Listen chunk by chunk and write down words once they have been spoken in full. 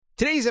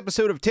Today's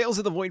episode of Tales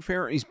of the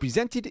Voidfarer is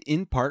presented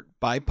in part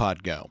by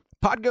Podgo.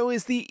 Podgo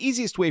is the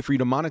easiest way for you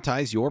to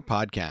monetize your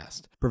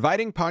podcast,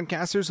 providing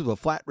podcasters with a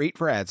flat rate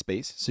for ad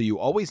space so you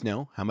always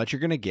know how much you're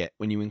going to get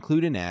when you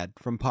include an ad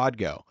from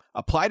Podgo.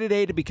 Apply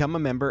today to become a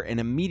member and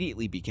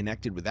immediately be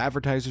connected with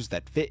advertisers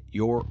that fit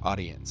your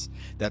audience.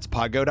 That's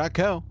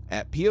podgo.co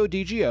at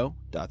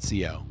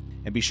podgo.co.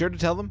 And be sure to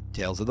tell them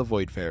Tales of the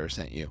Voidfarer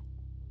sent you.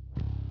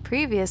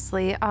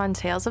 Previously on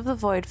Tales of the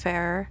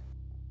Voidfarer.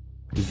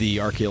 The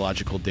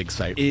archaeological dig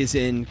site is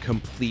in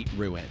complete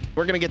ruin.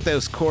 We're going to get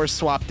those cores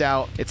swapped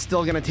out. It's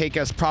still going to take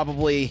us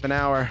probably an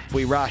hour if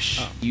we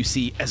rush. You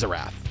see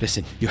Ezerath.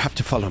 Listen, you have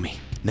to follow me.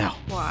 Now.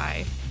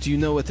 Why? Do you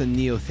know what a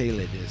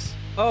Neothalid is?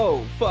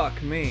 Oh,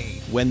 fuck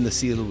me. When the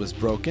seal was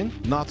broken,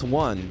 not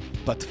one,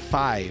 but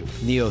 5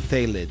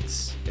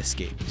 Neothalids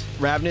escaped.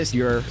 Ravnus,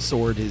 your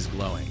sword is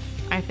glowing.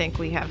 I think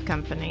we have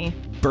company.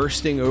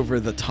 Bursting over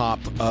the top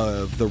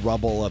of the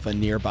rubble of a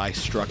nearby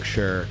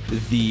structure,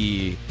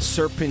 the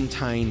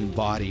serpentine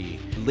body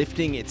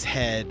lifting its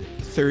head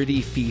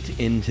 30 feet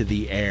into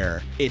the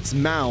air. Its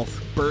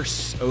mouth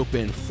bursts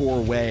open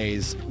 4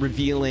 ways,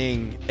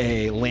 revealing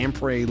a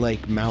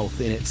lamprey-like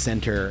mouth in its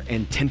center,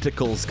 and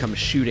tentacles come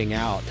shooting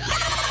out.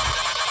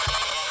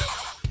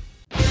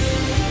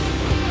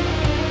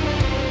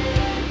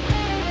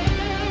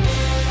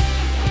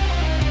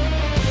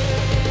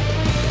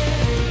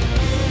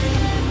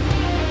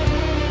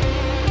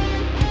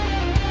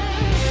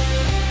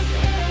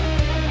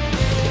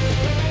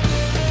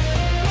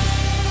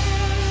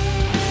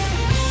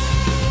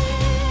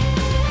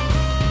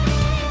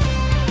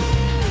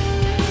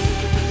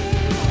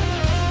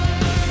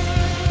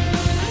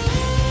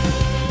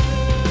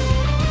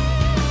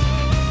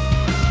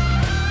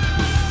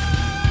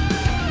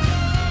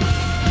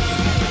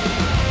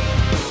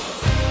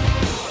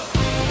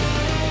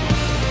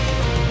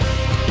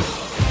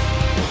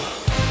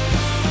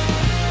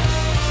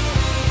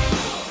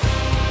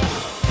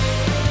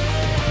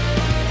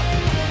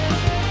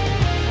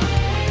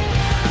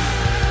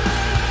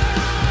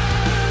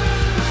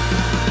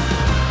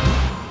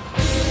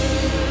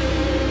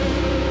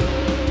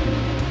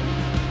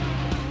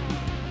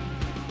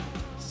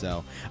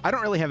 I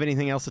don't really have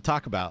anything else to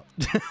talk about.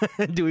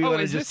 Do we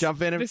want to just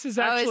jump in? This is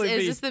actually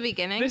is this the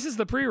beginning? This is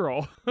the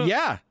pre-roll.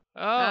 Yeah.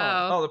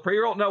 Oh, the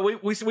pre-roll? No,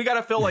 we got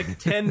to fill like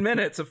 10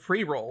 minutes of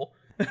pre-roll.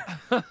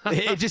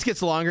 It just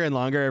gets longer and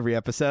longer every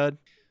episode.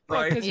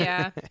 Right.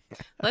 Yeah.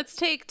 Let's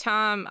take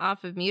Tom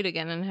off of mute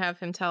again and have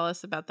him tell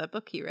us about that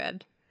book he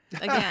read.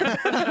 Again.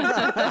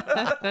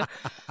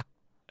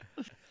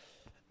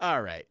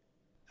 All right.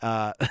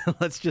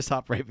 Let's just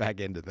hop right back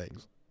into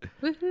things.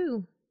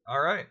 Woohoo.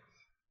 All right.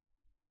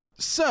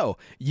 So,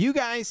 you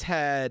guys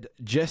had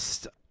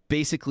just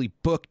basically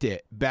booked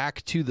it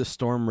back to the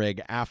Storm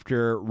Rig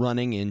after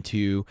running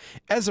into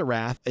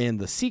Ezerath and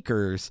the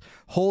Seekers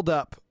holed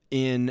up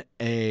in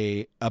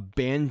a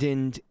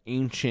abandoned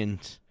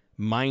ancient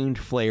Mind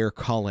Flayer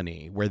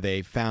colony where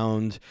they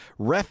found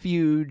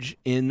refuge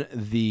in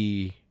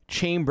the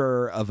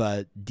chamber of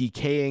a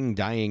decaying,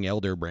 dying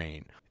elder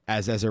brain.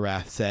 As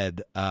Ezerath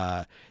said,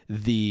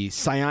 the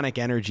psionic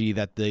energy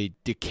that the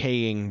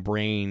decaying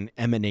brain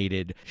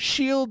emanated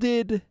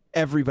shielded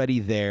everybody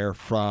there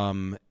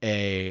from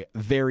a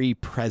very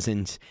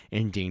present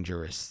and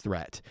dangerous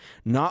threat.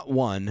 Not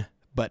 1,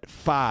 but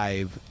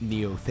 5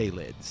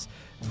 Neothalids.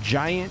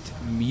 Giant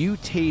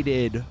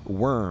mutated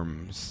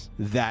worms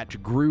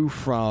that grew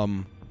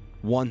from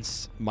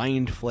once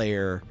Mind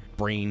Flayer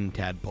brain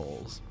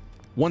tadpoles.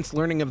 Once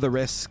learning of the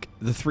risk,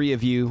 the 3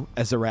 of you,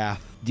 Ezerath,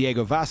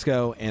 Diego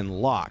Vasco,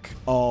 and Locke,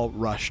 all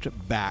rushed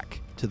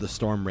back to the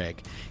Storm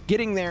Rig,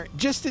 getting there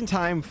just in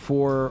time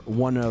for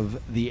one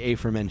of the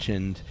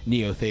aforementioned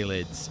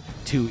Neothalids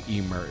to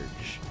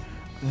emerge.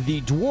 The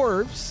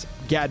dwarves,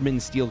 Gadman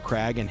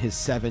Steelcrag and his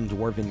 7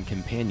 dwarven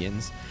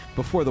companions,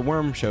 before the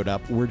worm showed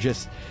up, were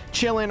just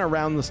chilling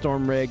around the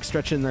Storm Rig,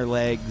 stretching their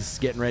legs,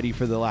 getting ready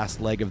for the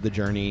last leg of the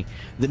journey.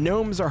 The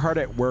gnomes are hard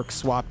at work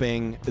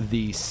swapping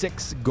the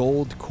 6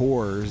 gold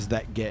cores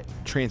that get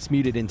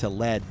transmuted into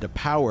lead to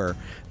power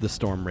the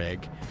Storm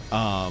Rig,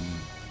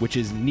 which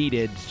is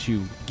needed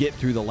to get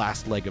through the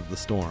last leg of the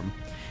storm.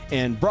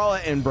 And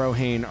Brala and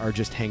Brohane are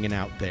just hanging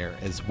out there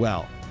as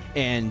well.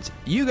 And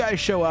you guys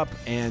show up,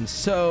 and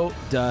so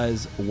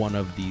does one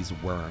of these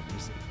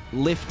worms.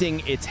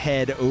 Lifting its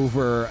head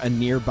over a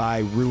nearby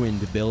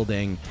ruined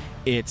building,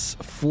 its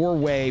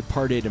 4-way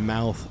parted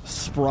mouth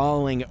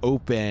sprawling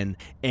open,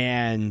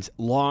 and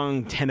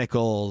long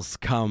tentacles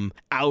come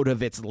out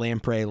of its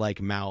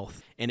lamprey-like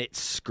mouth, and it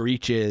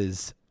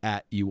screeches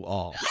at you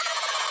all.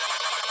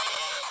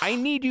 I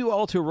need you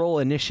all to roll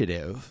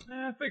initiative.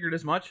 I figured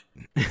as much.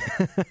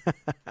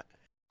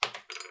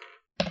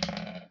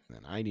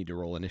 And I need to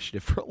roll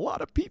initiative for a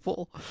lot of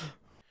people.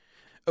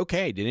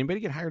 Okay, did anybody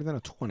get higher than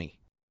a 20?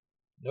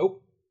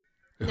 Nope.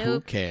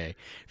 Okay.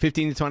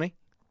 15 to 20?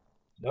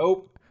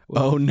 Nope.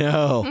 Oh,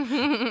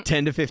 no.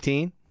 10 to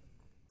 15?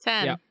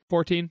 10. Yeah,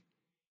 14.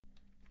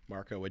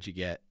 Marco, what'd you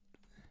get?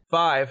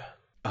 5.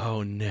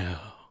 Oh, no.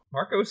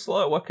 Marco's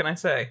slow. What can I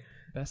say?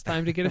 Best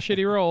time to get a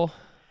shitty roll.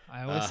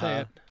 I always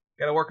say it.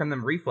 Gotta work on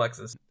them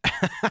reflexes.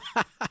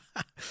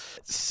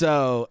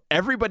 So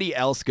everybody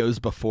else goes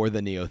before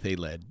the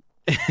Neothalid.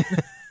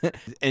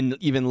 And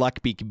even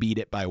Luckbeak beat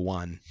it by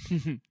 1.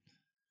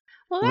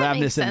 Well, that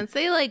makes Ravnus and- sense.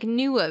 They like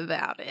knew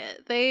about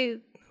it.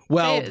 They've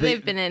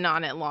been in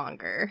on it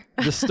longer.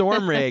 The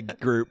Stormrig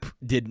group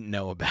didn't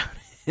know about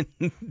it.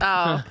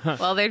 Oh,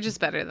 well, they're just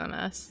better than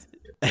us.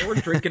 They were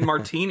drinking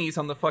martinis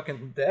on the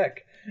fucking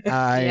deck.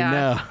 I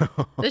Yeah.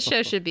 know. This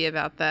show should be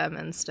about them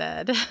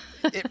instead.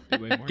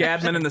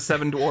 Gadman and the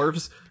 7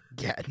 dwarves.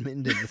 Gadman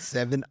and the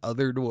 7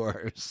 other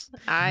dwarves.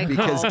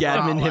 Because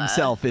Gadman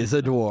himself is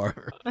a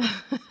dwarf.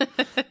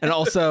 And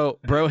also,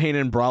 Brohane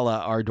and Brala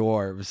are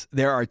dwarves.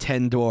 There are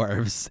 10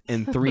 dwarves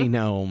and 3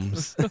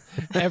 gnomes.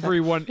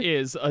 Everyone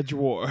is a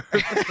dwarf.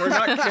 If we're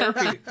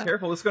not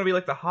careful, it's going to be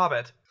like The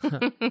Hobbit.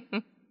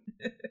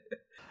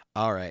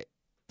 All right.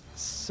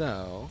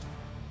 So,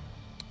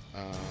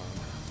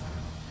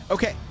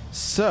 okay.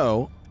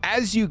 So,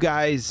 as you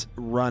guys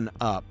run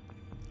up,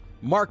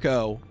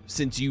 Marco,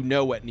 since you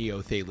know what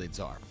Neothalids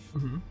are,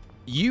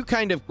 you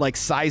kind of like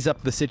size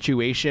up the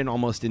situation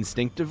almost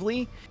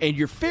instinctively, and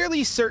you're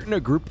fairly certain a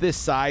group this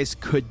size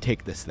could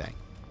take this thing.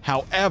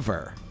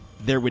 However,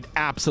 there would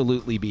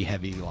absolutely be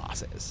heavy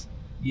losses.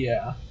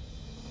 Yeah.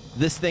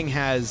 This thing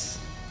has,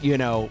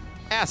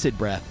 acid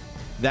breath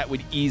that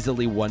would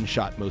easily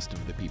one-shot most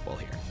of the people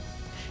here.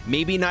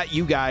 Maybe not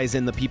you guys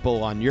and the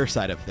people on your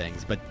side of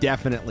things, but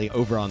definitely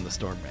over on the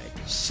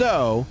Stormrig.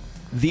 So,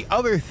 the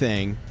other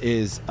thing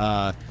is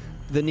the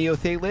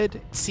Neothalid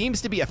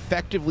seems to be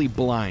effectively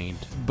blind,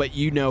 but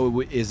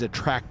is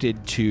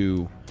attracted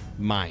to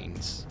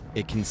minds.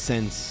 It can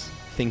sense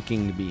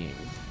thinking beings.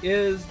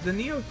 Is the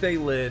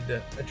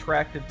Neothalid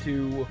attracted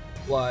to,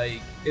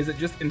 is it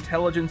just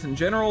intelligence in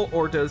general,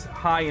 or does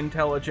high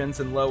intelligence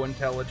and low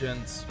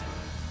intelligence,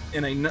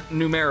 in a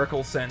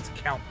numerical sense,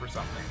 count for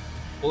something?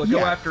 Will it go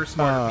after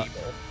smarter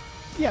people?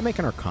 Yeah, make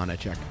an Arcana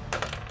check.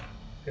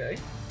 Okay.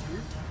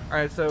 All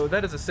right, so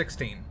that is a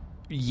 16.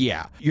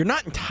 Yeah, you're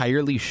not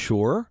entirely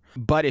sure,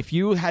 but if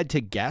you had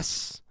to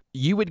guess,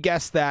 you would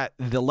guess that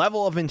the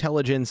level of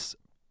intelligence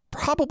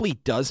probably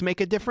does make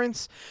a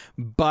difference,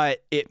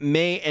 but it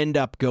may end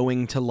up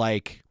going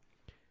to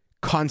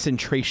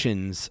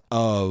concentrations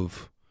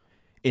of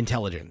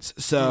intelligence.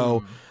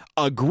 So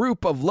a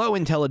group of low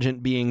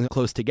intelligent beings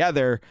close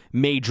together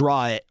may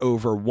draw it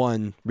over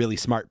one really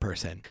smart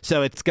person.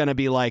 So it's going to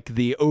be like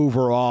the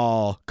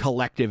overall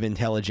collective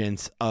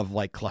intelligence of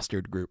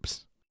clustered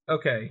groups.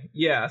 Okay,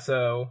 yeah,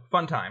 so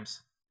fun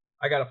times.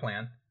 I got a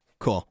plan.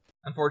 Cool.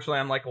 Unfortunately,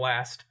 I'm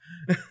last.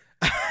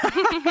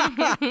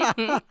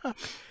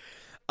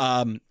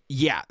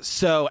 Yeah,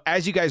 so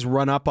as you guys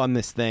run up on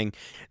this thing,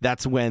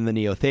 that's when the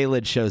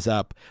Neothalid shows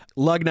up.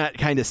 Lugnut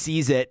kind of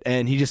sees it,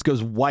 and he just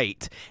goes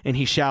white, and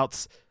he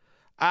shouts,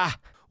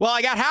 well,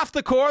 I got half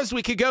the cores.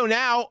 We could go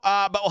now,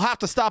 but we'll have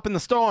to stop in the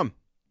storm.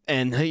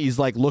 And he's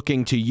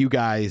looking to you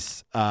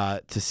guys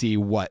to see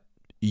what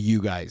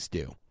you guys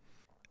do.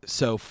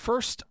 So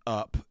first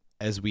up,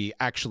 as we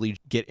actually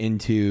get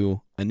into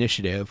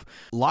initiative,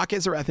 Locke,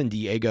 Ezerath, and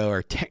Diego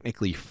are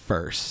technically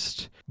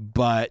first.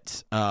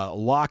 But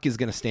Locke is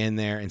going to stand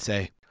there and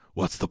say,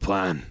 "What's the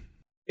plan?"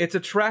 It's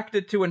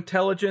attracted to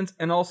intelligence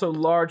and also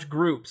large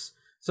groups.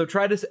 So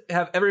try to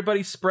have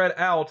everybody spread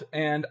out,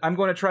 and I'm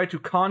going to try to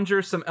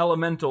conjure some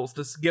elementals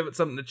to give it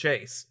something to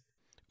chase.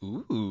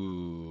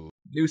 Ooh.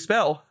 New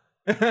spell.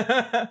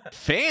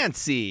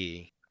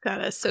 Fancy.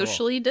 Gotta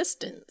socially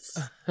distance.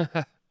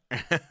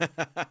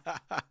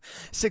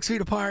 6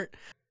 feet apart.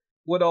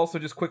 Would also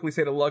just quickly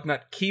say to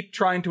Lugnut, keep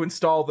trying to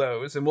install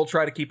those, and we'll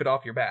try to keep it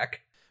off your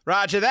back.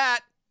 Roger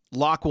that.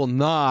 Locke will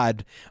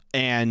nod,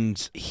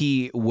 and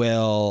he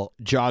will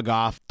jog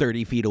off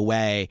 30 feet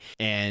away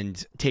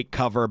and take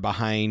cover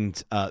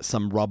behind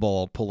some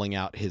rubble, pulling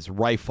out his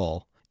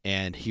rifle,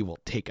 and he will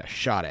take a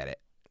shot at it.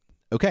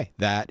 Okay,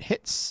 that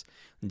hits,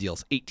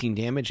 deals 18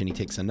 damage, and he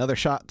takes another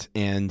shot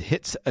and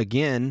hits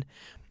again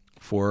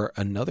for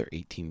another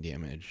 18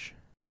 damage.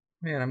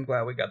 Man, I'm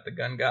glad we got the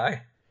gun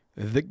guy.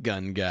 The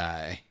gun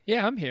guy.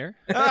 Yeah, I'm here.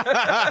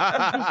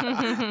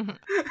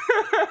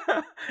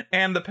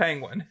 And the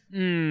penguin.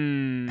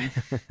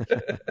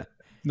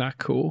 Not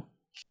cool.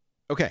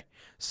 Okay,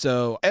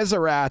 so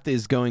Ezerath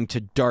is going to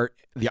dart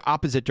the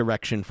opposite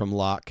direction from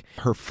Locke,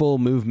 her full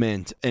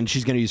movement, and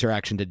she's going to use her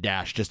action to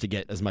dash just to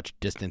get as much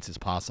distance as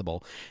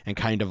possible and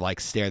kind of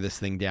stare this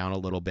thing down a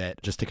little bit,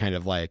 just to kind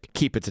of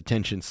keep its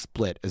attention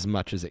split as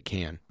much as it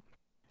can.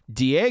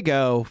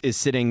 Diego is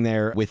sitting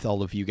there with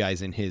all of you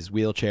guys in his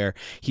wheelchair.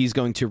 He's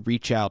going to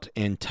reach out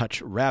and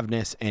touch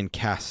Ravnus and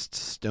cast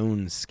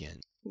Stone Skin.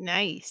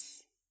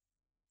 Nice.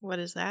 What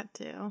does that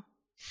do?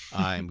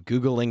 I'm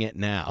Googling it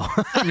now.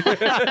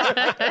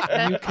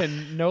 You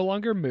can no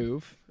longer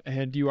move,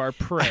 and you are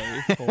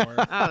prey for...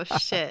 Oh,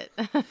 shit.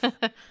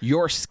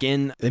 Your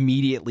skin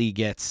immediately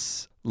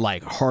gets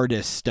hard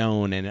as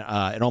stone, and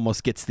it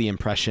almost gets the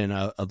impression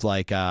of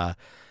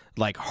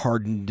like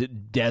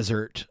hardened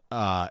desert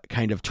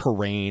kind of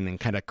terrain and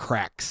kind of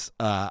cracks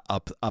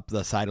up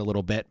the side a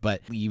little bit,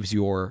 but leaves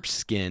your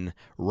skin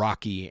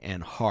rocky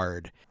and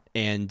hard.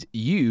 And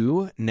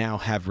you now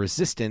have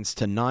resistance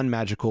to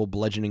non-magical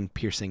bludgeoning,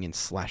 piercing, and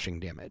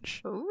slashing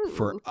damage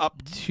for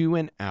up to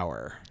an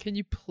hour. Can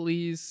you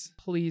please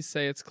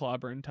say it's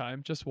clobbering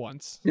time just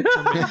once? It's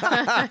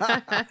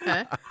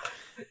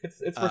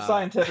for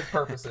scientific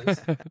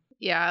purposes.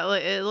 Yeah,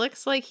 it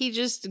looks like he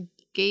just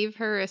gave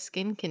her a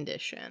skin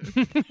condition.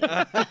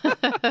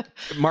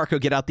 Marco,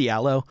 get out the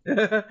aloe.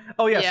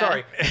 Oh yeah, Yeah.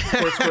 sorry.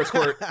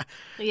 Squirt.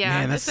 Yeah,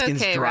 Man, that it's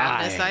skin's okay, dry.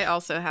 Roundness. I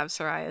also have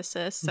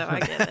psoriasis, so I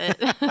get it.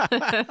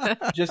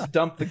 Just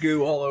dump the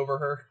goo all over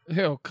her.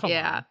 Oh, come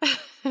Yeah.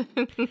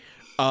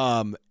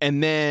 on.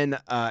 And then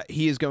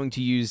he is going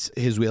to use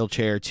his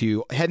wheelchair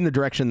to head in the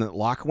direction that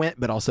Locke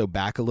went, but also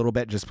back a little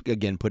bit, just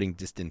again putting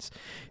distance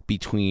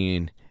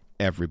between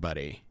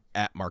everybody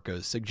at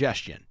Marco's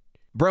suggestion.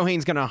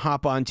 Brohane's going to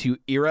hop onto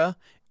Ira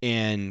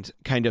and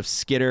kind of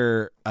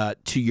skitter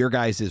to your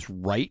guys'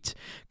 right,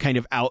 kind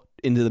of out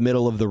into the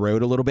middle of the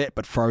road a little bit,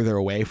 but farther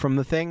away from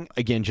the thing.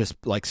 Again, just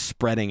like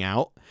spreading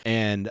out.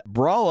 And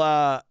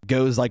Brawla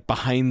goes like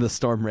behind the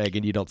storm rig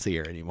and you don't see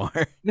her anymore.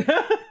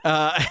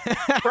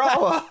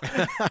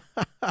 Brawla.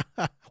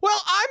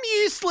 Well, I'm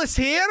useless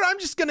here. I'm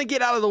just going to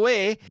get out of the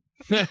way.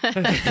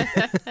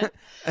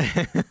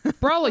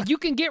 Brawla, you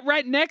can get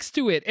right next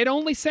to it. It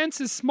only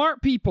senses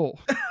smart people.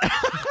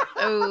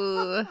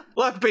 Oh.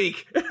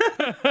 Luckbeak.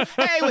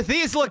 Hey, with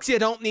these looks, you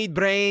don't need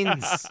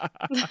brains.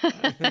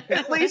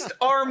 At least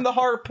arm the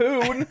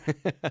harpoon.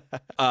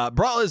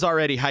 Brawl is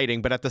already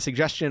hiding, but at the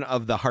suggestion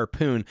of the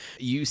harpoon,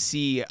 you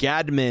see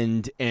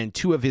Gadmund and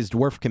two of his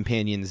dwarf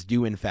companions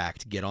do, in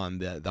fact, get on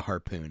the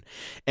harpoon.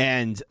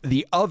 And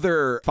the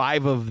other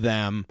 5 of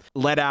them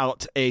let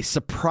out a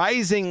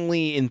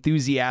surprisingly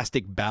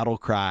enthusiastic battle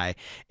cry,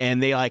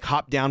 and they like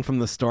hop down from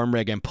the storm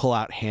rig and pull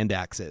out hand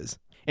axes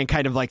and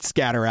kind of like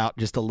scatter out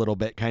just a little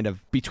bit kind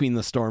of between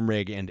the storm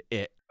rig and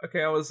it.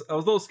 Okay, I was a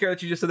little scared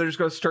that you just said they're just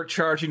going to start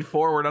charging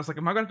forward. I was like,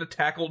 am I going to have to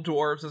tackle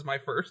dwarves as my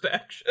first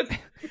action?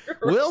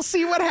 We'll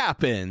see what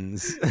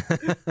happens.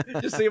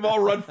 Just see them all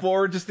run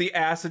forward, just the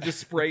acid just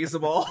sprays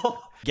them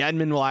all.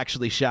 Gadmund will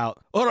actually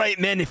shout, "All right,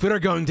 men, if we're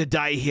going to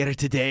die here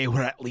today,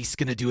 we're at least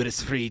going to do it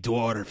as 3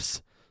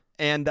 dwarves."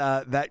 And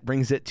that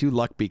brings it to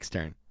Luckbeak's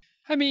turn.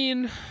 I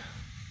mean,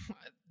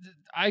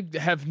 I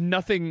have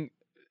nothing.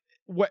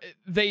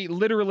 They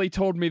literally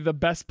told me the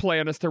best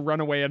plan is to run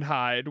away and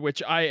hide,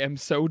 which I am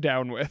so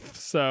down with.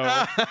 So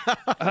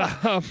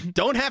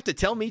Don't have to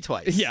tell me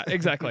twice. yeah,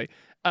 exactly.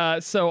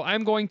 So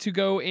I'm going to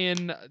go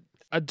in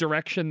a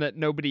direction that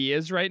nobody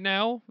is right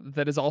now,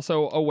 that is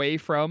also away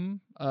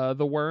from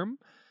the worm.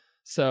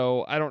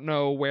 So I don't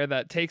know where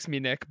that takes me,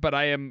 Nick, but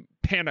I am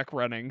panic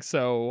running.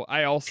 So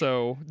I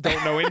also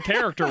don't know in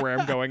character where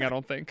I'm going, I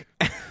don't think.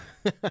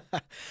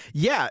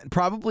 Yeah,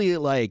 probably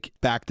like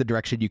back the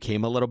direction you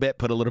came a little bit,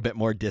 put a little bit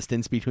more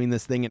distance between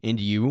this thing and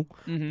you.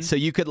 Mm-hmm. So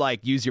you could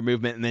like use your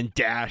movement and then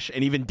dash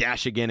and even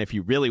dash again if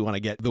you really want to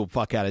get the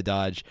fuck out of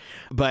Dodge.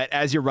 But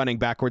as you're running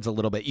backwards a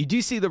little bit, you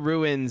do see the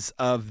ruins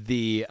of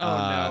the...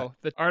 No,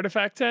 the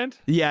artifact tent?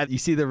 Yeah, you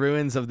see the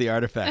ruins of the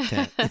artifact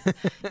tent.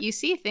 You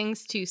see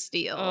things to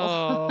steal.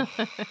 Oh,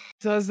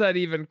 does that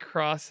even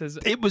cross his...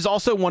 It was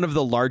also one of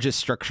the largest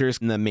structures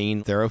in the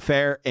main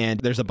thoroughfare, and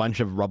there's a bunch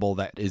of rubble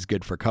that is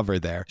good for cover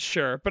there.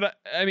 Sure, but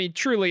I mean,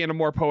 truly in a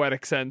more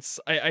poetic sense,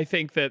 I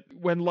think that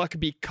when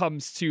Luckbeak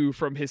comes to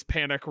from his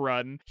panic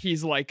run,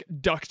 he's like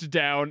ducked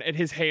down and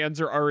his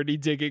hands are already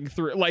digging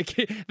through. Like,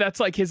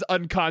 that's like his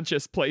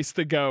unconscious place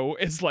to go,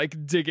 is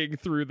like digging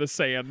through the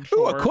sand.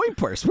 Ooh, For... a coin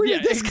purse. Where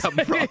did this come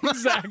from?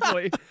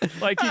 Exactly.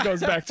 Like, he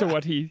goes back to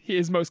what he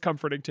is most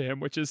comforting to him,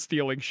 which is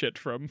stealing shit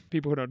from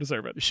people who don't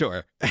deserve it.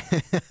 Sure.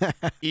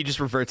 He just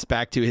reverts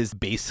back to his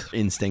base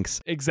instincts.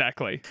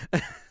 Exactly.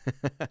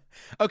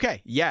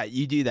 Okay, yeah,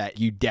 you do that.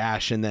 You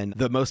dash, and then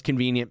the most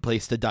convenient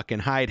place to duck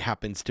and hide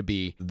happens to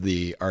be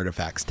the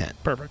artifacts tent.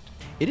 Perfect.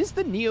 It is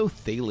the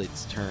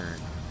Neothalid's turn.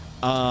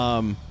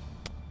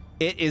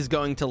 It is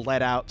going to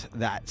let out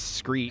that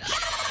screech.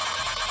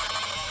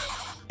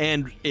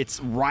 And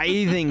its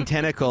writhing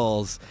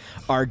tentacles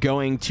are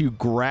going to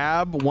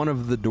grab one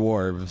of the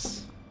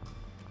dwarves.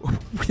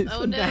 With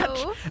Oh,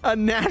 no. a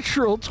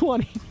natural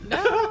 20.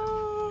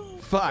 No.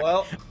 Fuck.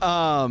 Well,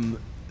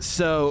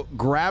 So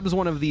grabs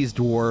one of these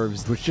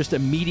dwarves, which just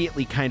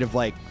immediately kind of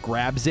like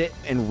grabs it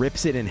and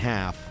rips it in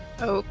half.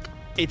 Oh.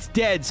 It's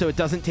dead, so it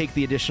doesn't take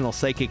the additional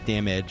psychic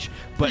damage,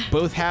 but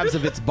both halves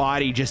of its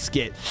body just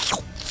get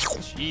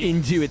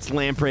into its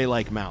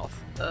lamprey-like mouth.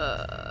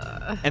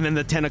 And then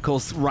the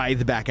tentacles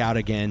writhe back out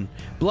again,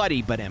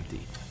 bloody but empty.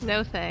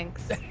 No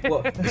thanks.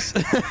 well,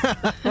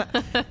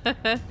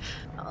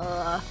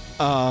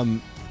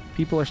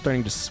 People are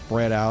starting to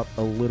spread out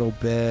a little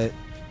bit.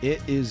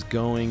 It is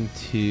going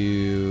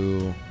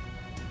to...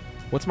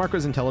 What's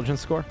Marco's intelligence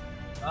score?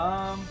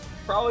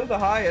 probably the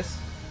highest.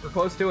 We're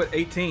close to it,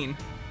 18.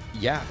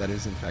 Yeah, that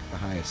is in fact the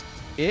highest.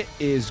 It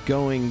is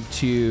going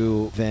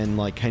to then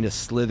like kind of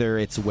slither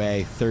its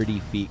way 30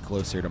 feet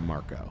closer to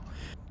Marco.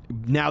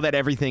 now that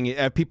everything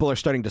people are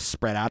starting to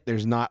spread out,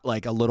 there's not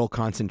like a little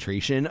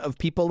concentration of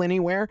people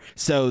anywhere,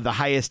 so the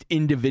highest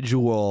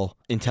individual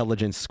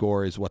intelligence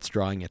score is what's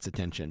drawing its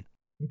attention.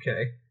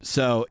 Okay.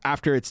 So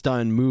after it's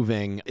done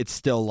moving, it's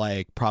still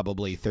like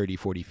probably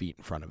 30-40 feet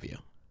in front of you.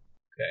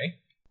 Okay.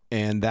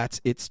 And that's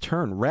its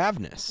turn.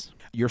 Ravnus,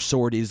 your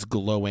sword is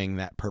glowing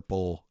that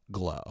purple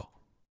glow.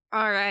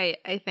 All right,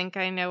 I think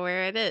I know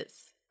where it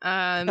is.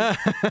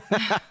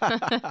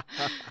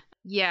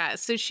 Yeah,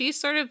 so she's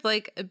sort of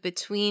like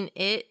between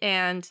it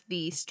and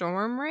the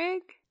storm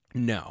rig.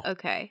 No.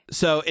 Okay.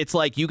 So it's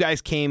like you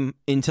guys came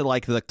into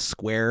like the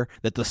square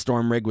that the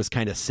storm rig was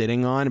kind of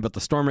sitting on, but the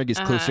storm rig is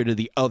closer to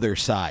the other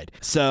side.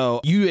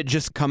 So you had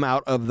just come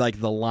out of like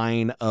the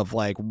line of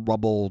like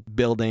rubble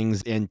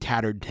buildings and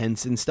tattered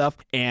tents and stuff.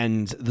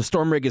 And the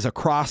storm rig is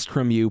across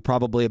from you,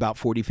 probably about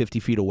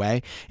 40-50 feet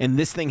away. And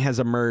this thing has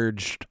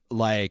emerged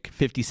like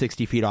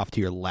 50-60 feet off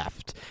to your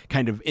left,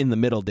 kind of in the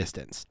middle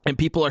distance. And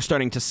people are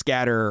starting to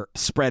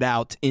spread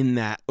out in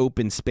that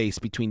open space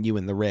between you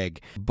and the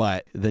rig.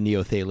 But the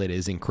Neothalid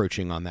is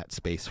encroaching on that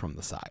space from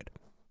the side.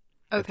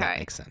 If that Okay.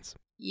 makes sense.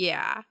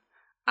 Yeah.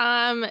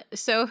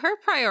 So her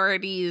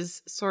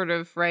priorities sort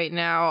of right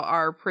now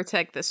are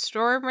protect the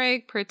storm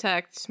rig,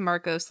 protect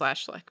Marco /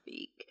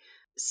 Luckbeak.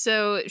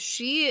 So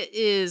she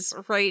is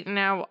right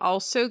now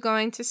also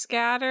going to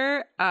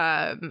scatter.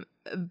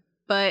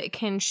 But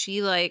can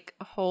she like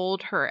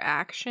hold her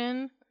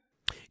action?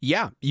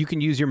 Yeah, you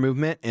can use your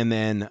movement and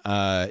then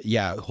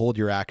hold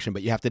your action,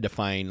 but you have to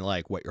define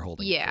like what you're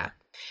holding. Yeah. For.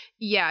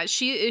 Yeah,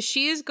 she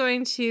is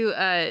going to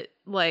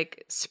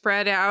like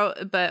spread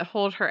out but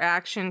hold her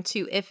action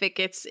to if it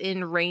gets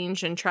in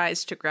range and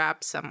tries to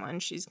grab someone,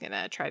 she's going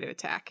to try to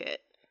attack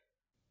it.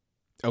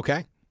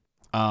 Okay.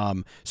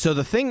 So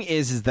the thing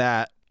is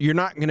that you're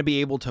not going to be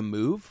able to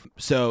move,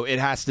 so it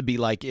has to be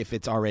like if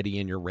it's already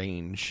in your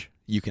range,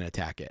 you can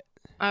attack it.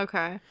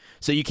 Okay.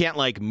 So you can't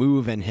like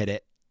move and hit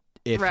it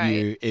if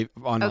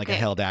on like a Okay.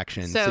 held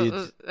action. So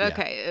it's- yeah.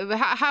 okay,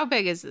 how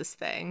big is this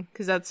thing?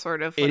 Because that's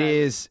sort of what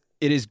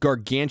It is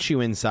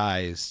gargantuan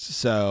sized,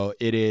 so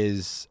it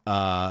is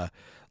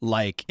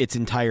like its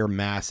entire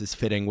mass is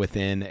fitting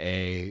within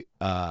a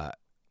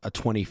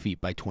 20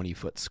 feet by 20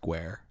 foot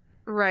square.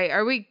 Right.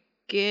 Are we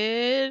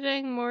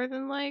getting more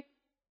than like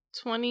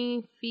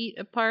 20 feet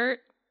apart?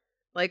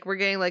 Like we're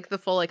getting like the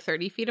full like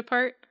 30 feet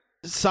apart?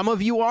 Some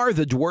of you are.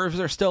 The dwarves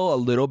are still a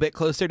little bit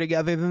closer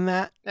together than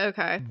that.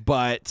 Okay.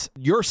 But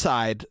your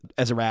side,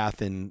 Ezrath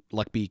and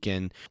Luckbeak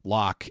and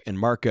Locke and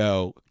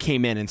Marco,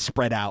 came in and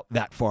spread out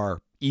that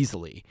far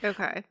easily.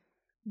 Okay.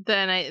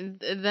 Then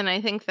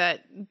I think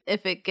that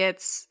if it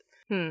gets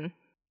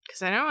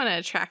because I don't want to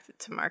attract it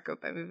to Marco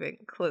by moving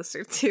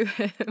closer to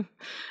him.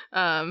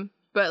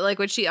 But like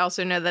would she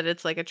also know that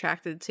it's like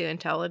attracted to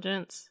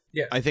intelligence?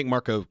 Yeah. I think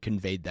Marco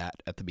conveyed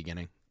that at the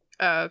beginning.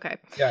 Oh, okay.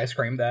 Yeah, I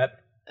screamed that.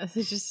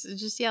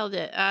 Just yelled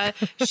it.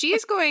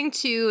 She's going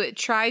to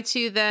try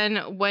to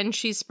then, when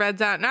she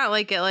spreads out, not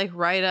like get like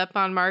right up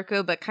on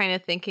Marco, but kind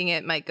of thinking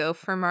it might go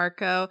for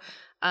Marco,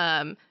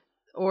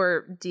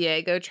 or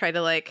Diego, try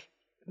to like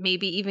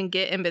maybe even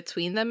get in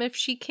between them if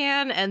she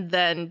can, and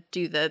then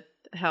do the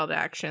held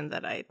action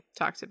that I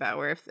talked about,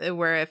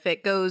 where if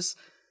it goes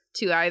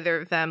to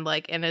either of them,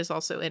 like, and is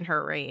also in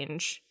her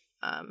range,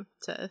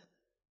 to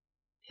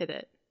hit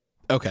it.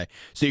 Okay.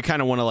 So you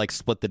kind of want to like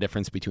split the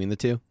difference between the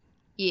two?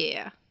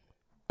 Yeah.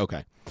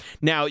 Okay.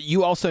 Now,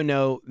 you also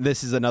know,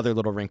 this is another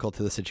little wrinkle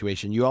to the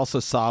situation. You also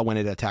saw when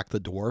it attacked the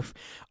dwarf,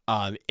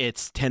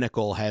 its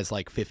tentacle has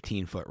like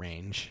 15-foot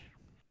range.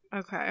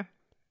 Okay.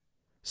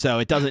 So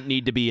it doesn't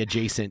need to be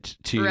adjacent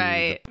to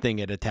Right. the thing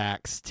it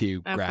attacks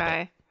to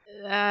grab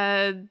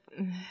it.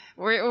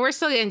 We're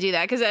still gonna do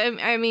that because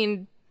I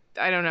mean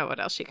I don't know what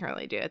else she can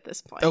really do at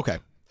this point. Okay.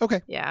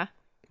 Yeah.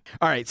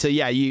 All right. So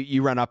yeah,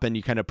 you run up and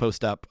you kind of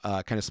post up,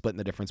 kind of splitting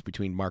the difference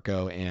between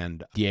Marco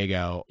and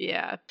Diego.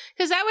 Yeah.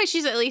 Because that way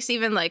she's at least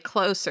even like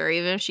closer,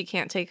 even if she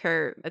can't take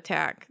her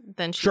attack,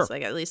 then she's Sure.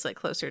 like at least like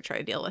closer to try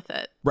to deal with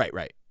it.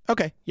 Right.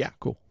 Okay. Yeah.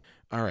 Cool.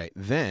 All right.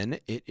 Then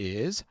it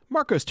is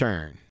Marco's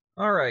turn.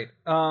 All right.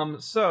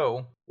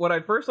 So what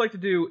I'd first like to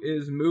do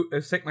is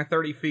take my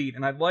 30 feet,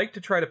 and I'd like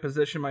to try to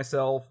position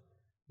myself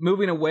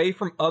moving away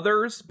from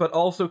others, but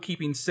also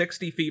keeping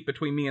 60 feet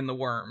between me and the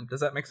worm. Does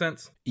that make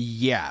sense?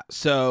 Yeah.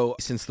 So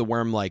since the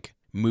worm like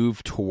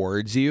moved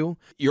towards you,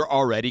 you're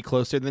already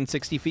closer than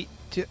 60 feet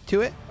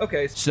to it.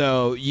 Okay.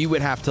 So you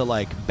would have to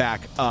like back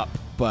up,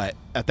 but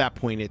at that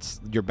point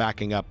you're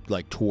backing up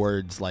like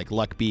towards like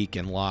Luckbeak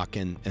and Locke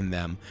and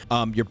them.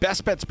 Your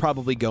best bet's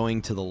probably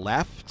going to the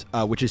left,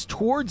 which is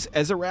towards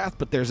Ezrath,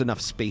 but there's enough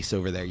space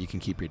over there you can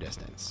keep your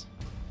distance.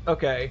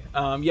 Okay.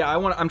 Yeah.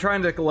 I'm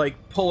trying to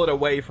like pull it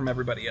away from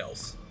everybody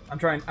else. I'm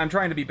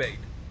trying to be bait.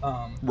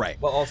 Right.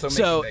 While also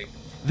making bait.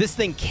 This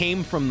thing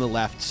came from the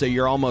left, so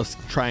you're almost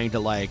trying to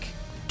like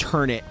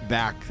turn it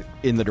back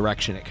in the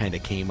direction it kind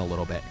of came a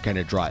little bit, kind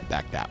of draw it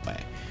back that way.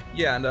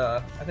 Yeah, and I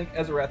think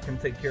Ezrath can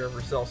take care of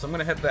herself, so I'm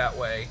gonna head that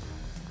way.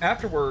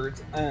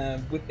 Afterwards,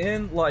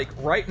 within like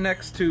right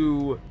next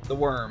to the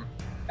worm,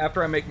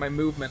 after I make my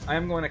movement, I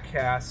am going to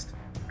cast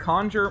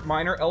conjure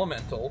minor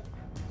elemental,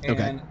 and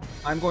Okay.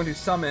 I'm going to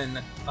summon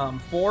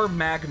 4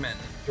 magmen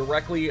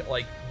directly,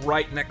 like,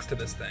 right next to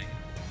this thing.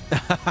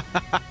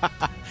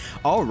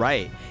 All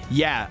right.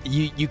 Yeah,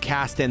 you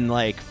cast and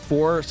like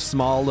 4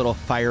 small little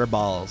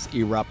fireballs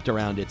erupt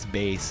around its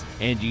base,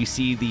 and you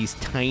see these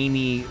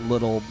tiny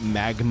little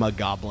magma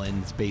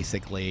goblins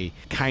basically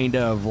kind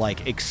of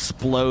like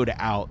explode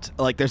out.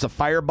 Like there's a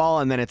fireball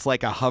and then it's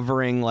like a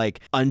hovering, like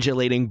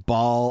undulating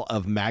ball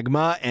of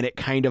magma, and it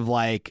kind of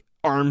like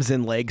arms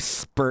and legs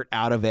spurt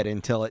out of it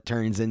until it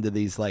turns into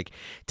these like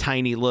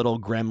tiny little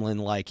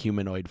gremlin-like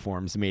humanoid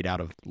forms made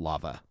out of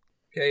lava.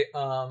 Okay,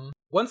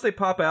 once they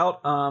pop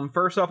out,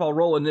 first off, I'll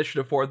roll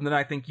initiative for them, then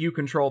I think you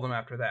control them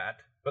after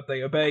that. But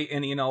they obey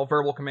any and all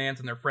verbal commands,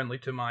 and they're friendly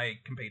to my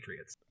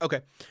compatriots.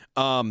 Okay.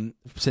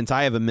 Since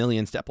I have a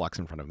million step blocks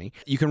in front of me,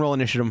 you can roll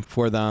initiative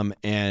for them,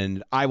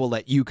 and I will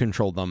let you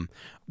control them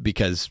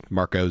because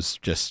Marco's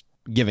just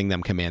giving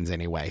them commands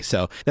anyway.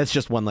 So that's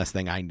just one less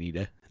thing I need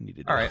to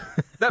do. All right,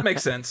 that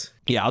makes sense.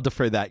 Yeah, I'll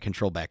defer that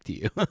control back to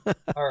you.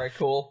 All right,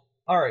 cool.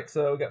 All right,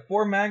 so we got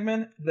 4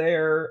 magmen.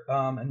 Their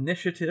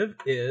initiative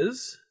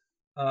is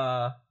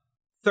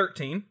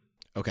 13.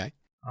 Okay.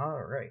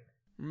 All right.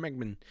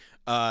 Megman.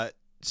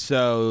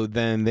 So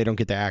then they don't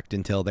get to act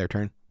until their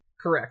turn?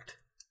 Correct.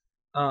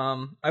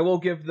 I will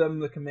give them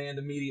the command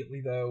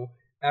immediately, though,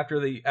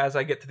 as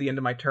I get to the end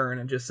of my turn,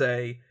 and just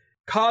say,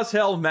 "Cause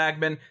hell,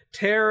 magmen,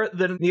 tear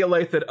the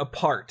Neolathid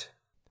apart."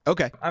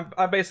 Okay.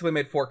 I basically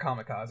made 4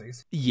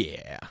 kamikazes.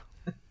 Yeah.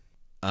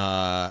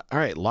 All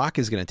right, Locke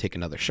is going to take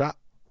another shot.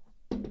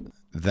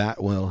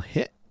 That will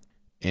hit,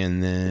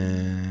 and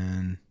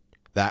then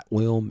that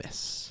will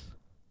miss.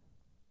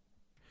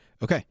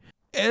 Okay.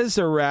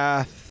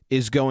 Ezarath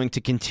is going to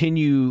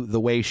continue the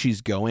way she's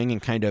going and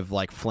kind of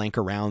like flank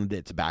around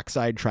its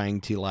backside,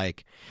 trying to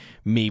like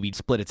maybe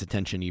split its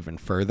attention even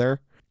further.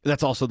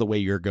 That's also the way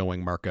you're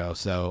going, Marco,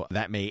 so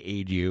that may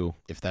aid you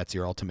if that's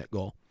your ultimate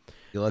goal.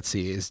 Let's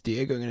see, is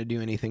Diego going to do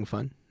anything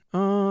fun?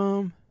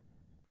 He'll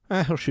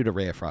shoot a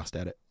ray of frost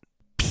at it.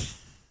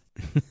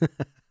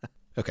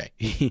 Okay,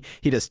 he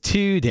does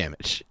 2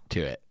 damage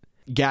to it.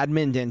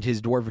 Gadmund and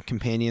his dwarven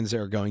companions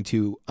are going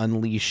to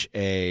unleash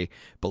a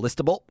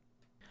ballista bolt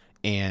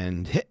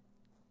and hit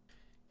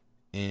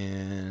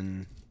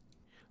and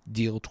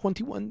deal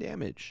 21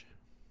 damage.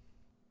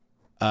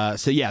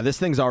 So yeah, this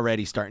thing's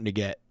already starting to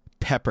get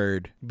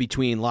peppered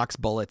between Locke's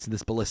bullets,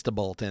 this ballista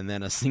bolt, and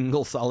then a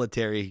single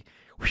solitary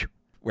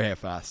ray of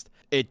frost.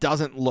 It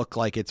doesn't look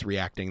like it's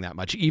reacting that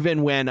much.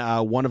 Even when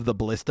one of the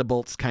ballista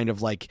bolts kind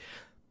of like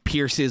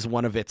pierces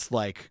one of its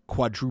like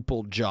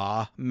quadruple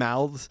jaw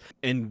mouths,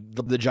 and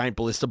the giant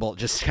ballista bolt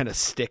just kind of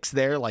sticks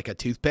there like a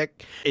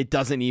toothpick, it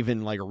doesn't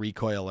even like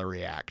recoil or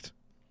react.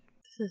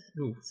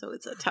 Ooh, So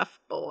it's a tough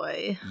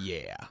boy.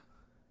 Yeah.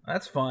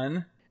 that's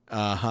fun.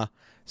 Uh-huh.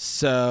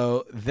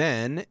 So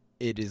then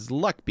it is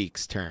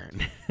Luckbeak's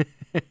turn.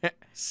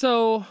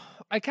 So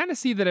I kind of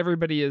see that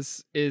everybody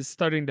is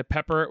starting to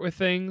pepper it with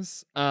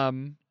things.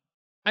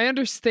 I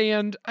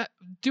understand.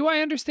 Do I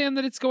understand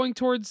that it's going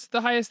towards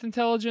the highest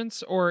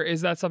intelligence, or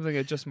is that something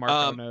that just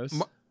Marco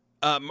knows?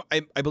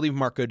 I believe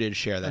Marco did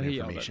share that he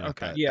yelled it. information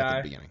Okay. at Yeah.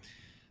 the beginning.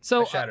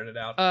 So I shouted it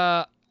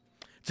out.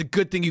 It's a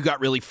good thing you got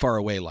really far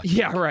away, Lucky.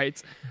 yeah,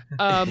 right.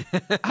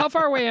 How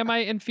far away am I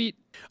in feet?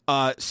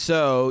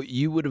 So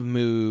you would have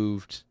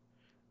moved,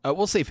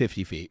 we'll say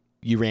 50 feet.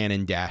 You ran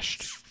and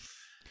dashed.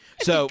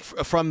 So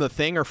from the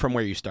thing or from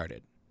where you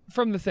started?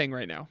 From the thing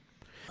right now.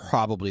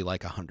 Probably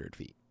like 100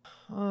 feet.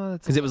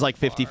 That's Because it was like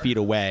 50 far. feet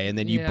away, and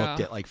then you Yeah. booked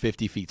it like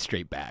 50 feet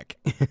straight back.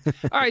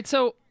 All right,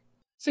 so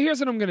here's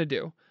what I'm gonna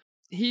do.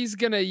 He's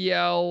gonna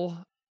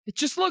yell. It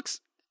just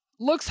looks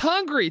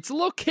hungry. It's a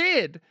little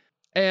kid,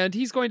 and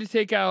he's going to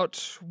take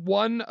out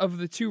one of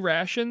the 2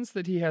 rations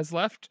that he has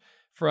left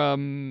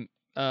from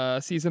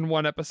season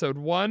 1, episode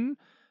 1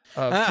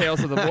 of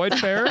Tales of the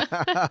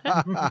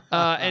Voidfarer,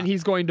 and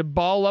he's going to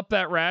ball up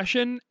that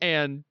ration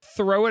and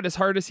throw it as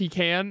hard as he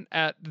can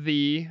at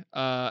the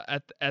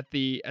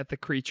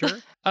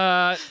creature.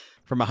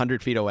 From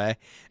 100 feet away.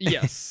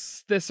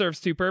 Yes, this serves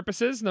 2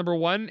 purposes. Number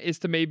 1 is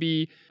to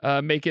maybe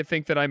make it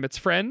think that I'm its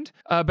friend.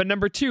 But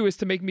number 2 is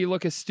to make me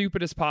look as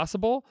stupid as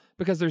possible,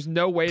 because there's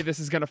no way this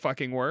is going to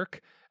fucking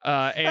work.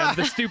 And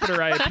the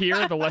stupider I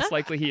appear, the less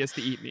likely he is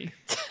to eat me.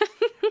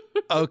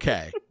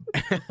 Okay.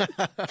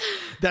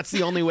 That's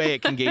the only way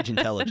it can gauge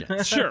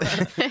intelligence. Sure.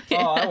 Oh,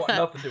 I want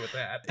nothing to do with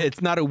that.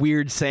 It's not a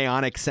weird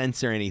psionic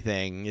sense or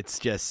anything. It's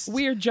just...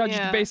 We are judged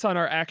Yeah. based on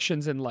our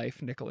actions in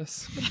life,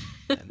 Nicholas.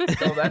 Oh,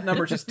 that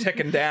number's just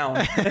ticking down.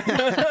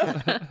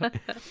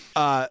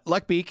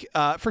 Luckbeak,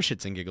 for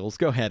shits and giggles,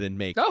 go ahead and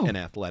make Oh. an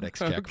athletics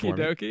check Okie for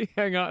me. dokie.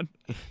 Hang on.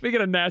 We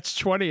get a natch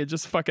 20 and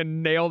just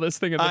fucking nail this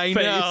thing in the I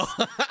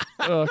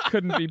face. know.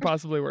 Couldn't be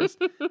possibly worse.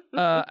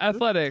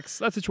 Athletics,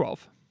 that's a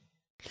 12.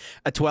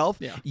 A 12?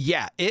 Yeah.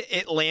 Yeah,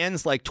 it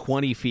lands like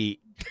 20 feet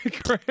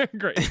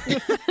Great.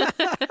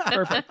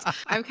 Perfect.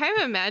 I'm kind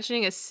of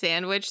imagining a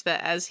sandwich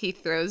that as he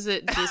throws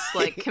it just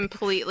like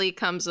completely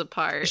comes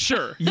apart.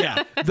 Sure.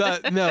 Yeah.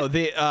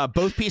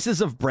 Both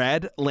pieces of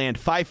bread land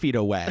 5 feet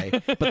away,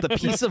 but the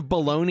piece of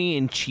bologna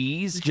and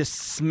cheese just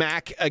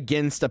smack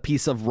against a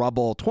piece of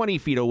rubble 20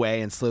 feet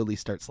away and slowly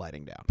start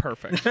sliding down,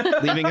 Perfect.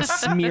 leaving a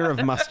smear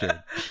of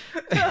mustard.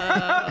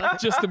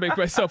 Just to make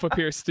myself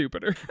appear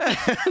stupider.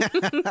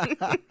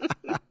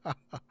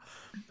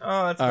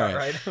 Oh, that's All not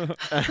right.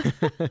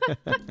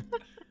 right.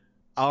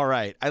 All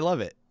right. I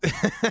love it.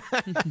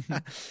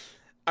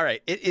 All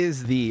right. It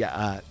is the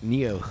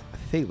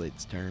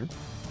Neothalid's turn.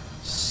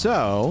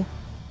 So,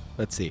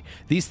 let's see.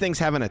 These things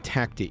haven't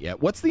attacked it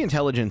yet. What's the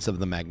intelligence of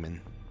the Magman?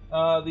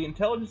 The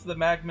intelligence of the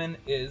Magman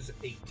is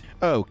 8.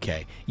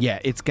 Okay. Yeah,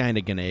 it's kind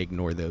of going to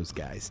ignore those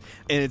guys.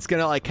 And it's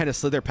going to like kind of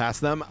slither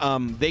past them.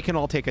 They can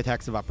all take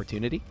attacks of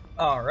opportunity.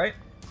 All right.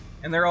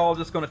 And they're all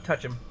just going to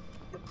touch him.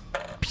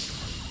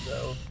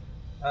 So,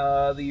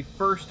 the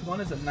first one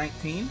is a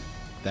 19.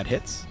 That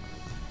hits.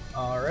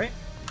 All right.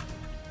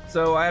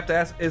 So I have to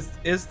ask, is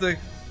the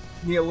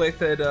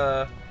Neolithid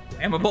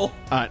flammable?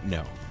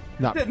 No.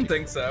 Not Didn't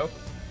think so.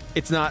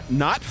 It's not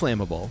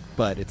flammable,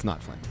 but it's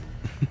not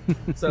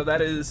flammable. So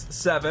that is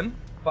 7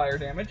 fire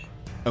damage.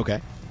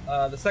 Okay.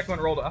 The second one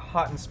rolled a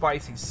hot and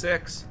spicy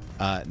 6.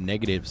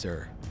 Negative,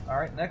 sir. All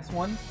right, next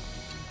one,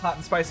 hot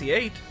and spicy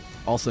 8.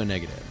 Also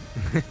negative.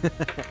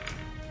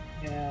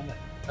 And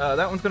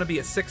that one's going to be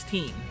a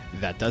 16.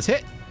 That does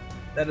hit.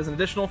 That is an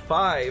additional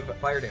 5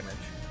 fire damage.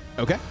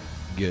 Okay.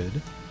 Good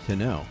to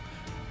know.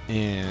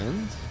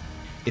 And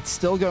it's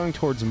still going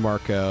towards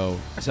Marco,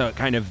 so it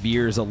kind of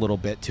veers a little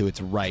bit to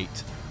its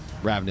right,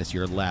 Ravenous,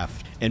 your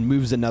left, and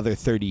moves another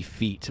 30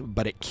 feet,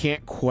 but it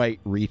can't quite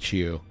reach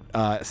you.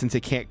 Since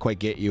it can't quite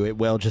get you, it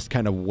will just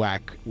kind of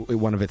whack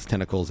one of its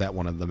tentacles at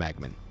one of the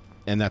Magmen.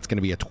 And that's going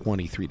to be a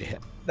 23 to hit.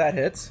 That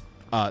hits.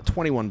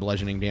 21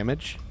 bludgeoning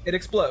damage. It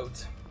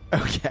explodes.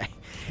 Okay.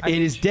 It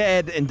is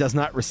dead and does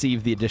not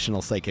receive the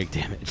additional psychic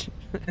damage.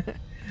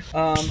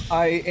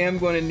 I am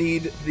going to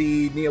need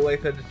the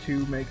Neolithid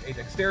to make a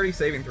dexterity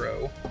saving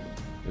throw.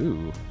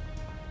 Ooh.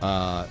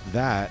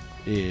 That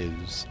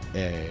is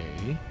a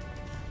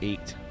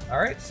 8. All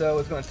right, so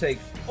it's going to take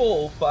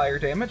full fire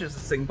damage as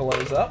this thing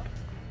blows up.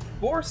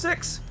 4,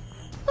 6.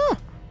 Huh.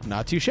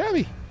 Not too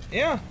shabby.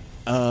 Yeah.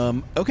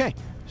 Okay.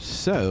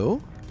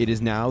 So it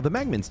is now the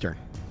Magman's turn.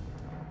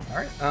 All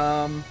right.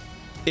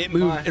 It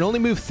moved. Fine. It only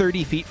moved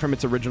 30 feet from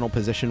its original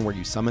position where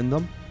you summoned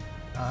them.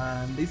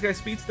 These guys'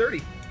 speed's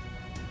 30.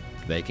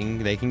 They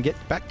can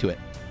get back to it.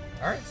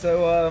 All right,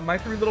 so my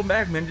 3 little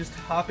Magmen just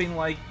hopping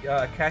like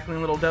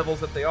cackling little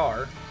devils that they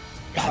are.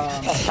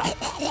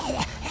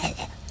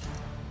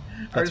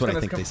 That's what I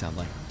think they sound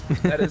like.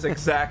 That is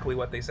exactly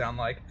what they sound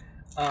like.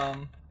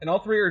 And all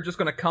 3 are just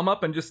going to come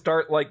up and just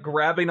start like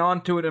grabbing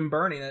onto it and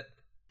burning it.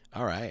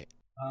 All right.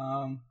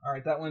 All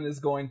right, that one is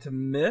going to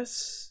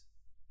miss.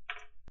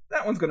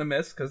 That one's going to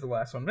miss because the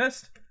last one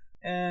missed.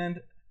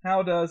 And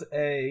how does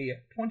a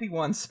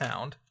 21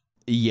 sound?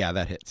 Yeah,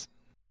 that hits.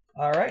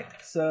 All right,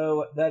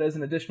 so that is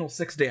an additional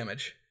 6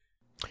 damage.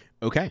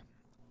 Okay.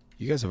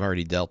 You guys have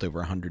already dealt over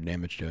 100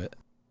 damage to it.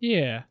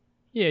 Yeah.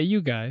 Yeah,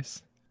 you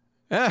guys.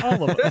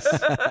 All of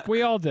us.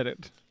 We all did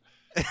it.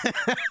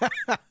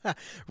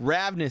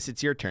 Ravnus,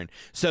 it's your turn.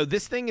 So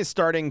this thing is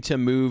starting to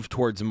move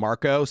towards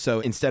Marco.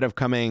 So instead of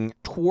coming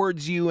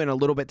towards you and a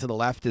little bit to the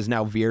left, is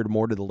now veered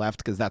more to the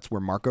left because that's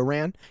where Marco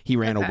ran. He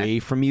ran away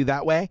from you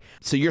that way.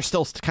 So you're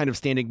still kind of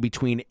standing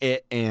between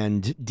it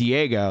and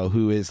Diego,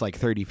 who is like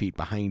 30 feet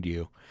behind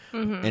you.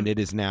 Mm-hmm. And it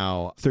is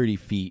now 30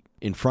 feet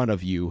in front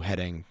of you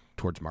heading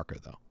towards Marco,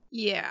 though.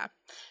 Yeah.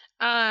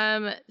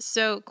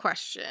 So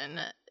question.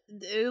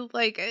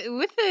 Like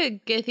with the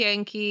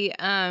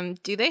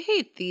Githyanki, do they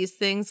hate these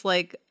things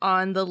like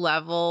on the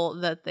level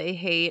that they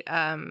hate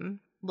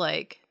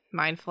like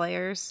mind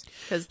flayers?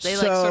 Because they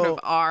like sort of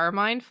are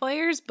mind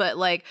flayers, but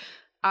like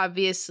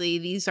obviously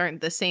these aren't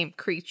the same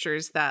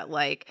creatures that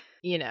like,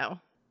 you know.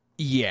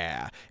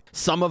 Yeah.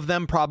 Some of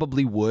them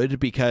probably would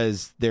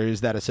because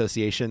there's that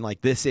association.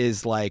 Like this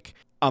is like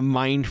a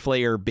mind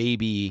flayer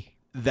baby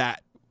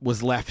that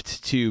was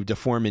left to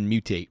deform and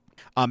mutate.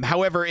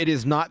 However, it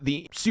is not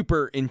the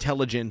super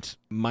intelligent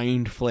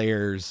mind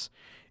flayers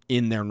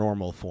in their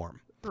normal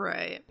form.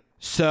 Right.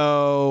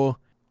 So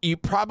you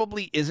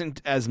probably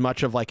isn't as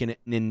much of like an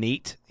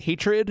innate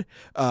hatred,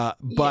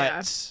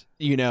 but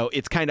you know,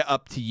 it's kind of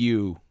up to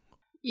you.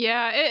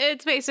 Yeah,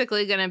 it's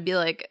basically going to be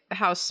like,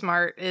 how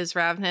smart is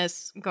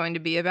Ravnus going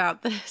to be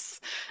about this?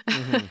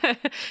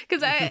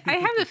 Because I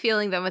have the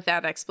feeling that with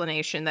that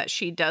explanation that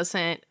she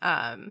doesn't,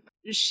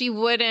 she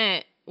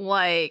wouldn't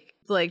like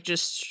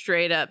just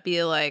straight up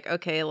be like,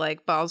 okay,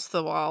 like balls to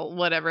the wall,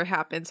 whatever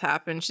happens.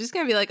 She's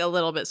going to be like a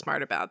little bit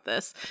smart about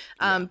this.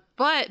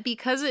 But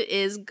because it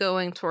is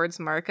going towards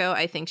Marco,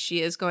 I think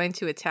she is going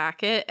to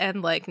attack it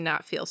and like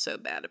not feel so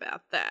bad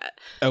about that.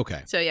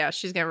 Okay. So yeah,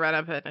 she's going to run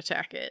up and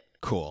attack it.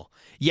 Cool.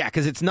 Yeah,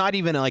 because it's not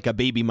even like a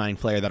baby mind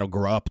flayer that'll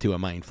grow up to a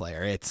mind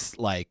flayer. It's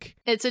like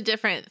It's a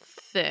different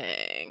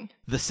thing.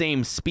 the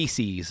same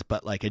species,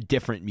 but like a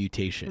different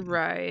mutation.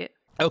 Right.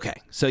 Okay.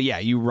 So yeah,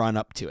 you run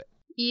up to it.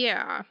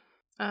 Yeah.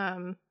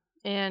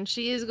 And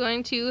she is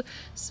going to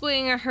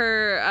swing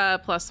her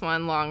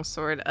 +1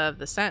 longsword of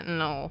the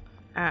Sentinel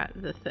at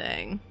the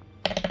thing.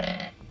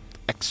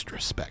 Extra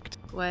spect.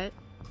 What?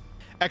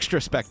 Extra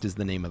spect is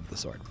the name of the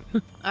sword.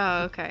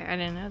 Oh, okay. I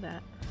didn't know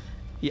that.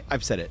 Yeah,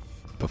 I've said it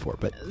before,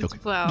 but okay.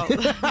 Well,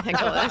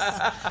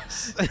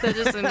 Nicholas, that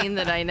doesn't mean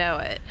that I know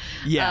it.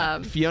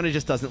 Yeah, Fiona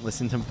just doesn't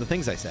listen to the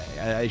things I say.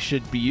 I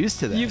should be used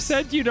to this. You've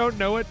said you don't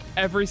know it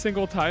every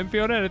single time,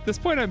 Fiona, and at this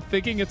point I'm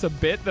thinking it's a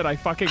bit that I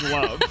fucking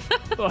love.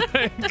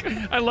 Like,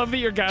 I love that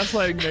you're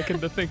gaslighting Nick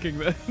into thinking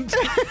that.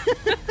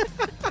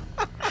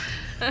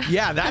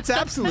 Yeah, that's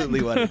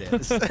absolutely what it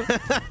is.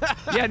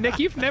 Yeah, Nick,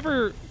 you've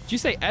never... Did you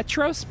say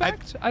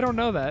etrospect? I don't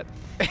know that.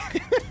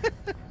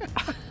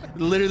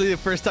 Literally the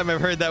first time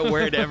I've heard that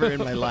word ever in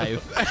my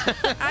life.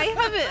 I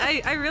have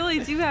it. I really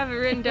do have it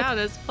written down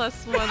as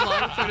 +1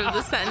 longsword of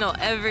the Sentinel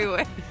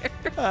everywhere.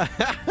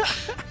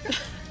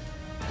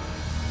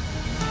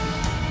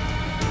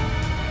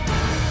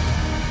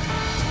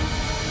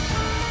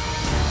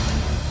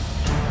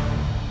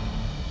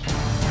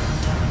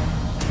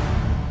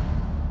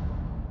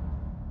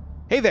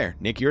 Hey there,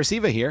 Nick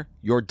Urasiva here,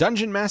 your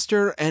Dungeon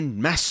Master and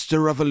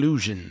Master of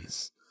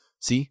Illusions.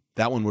 See,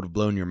 that one would have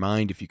blown your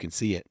mind if you can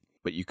see it,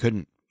 but you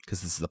couldn't,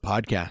 because this is the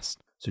podcast,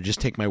 so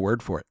just take my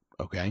word for it,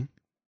 okay?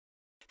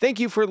 Thank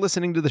you for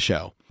listening to the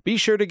show. Be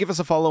sure to give us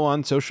a follow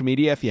on social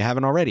media if you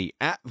haven't already,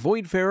 at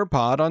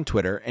VoidfarerPod on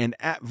Twitter and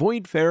at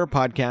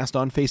VoidfarerPodcast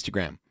on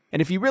Faceagram.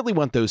 And if you really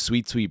want those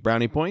sweet, sweet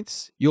brownie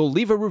points, you'll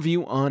leave a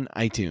review on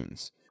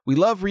iTunes. We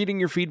love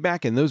reading your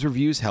feedback, and those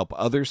reviews help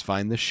others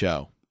find the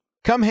show.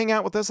 Come hang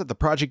out with us at the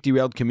Project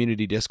Derailed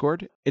Community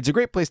Discord. It's a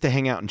great place to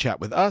hang out and chat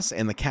with us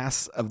and the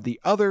casts of the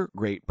other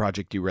great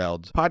Project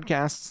Derailed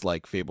podcasts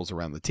like Fables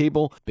Around the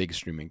Table, Big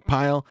Streaming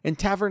Pile, and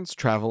Taverns,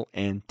 Travel,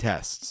 and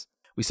Tests.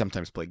 We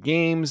sometimes play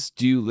games,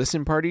 do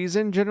listen parties,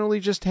 and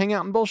generally just hang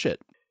out and bullshit.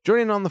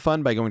 Join in on the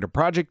fun by going to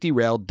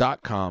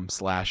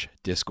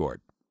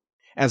projectderailed.com/discord.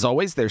 As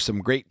always, there's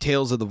some great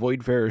Tales of the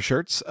Voidfarer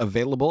shirts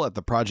available at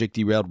the Project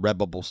Derailed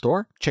Redbubble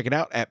store. Check it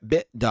out at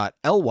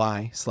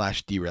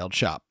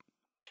bit.ly/derailedshop.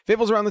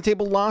 Fables Around the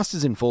Table Lost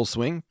is in full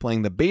swing,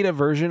 playing the beta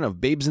version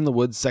of Babes in the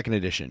Woods 2nd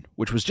Edition,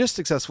 which was just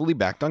successfully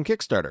backed on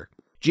Kickstarter.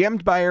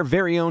 GM'd by our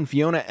very own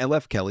Fiona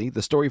L.F. Kelly,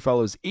 the story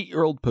follows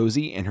 8-year-old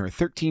Posey and her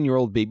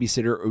 13-year-old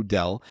babysitter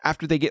Odell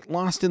after they get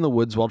lost in the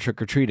woods while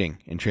trick-or-treating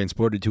and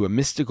transported to a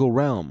mystical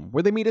realm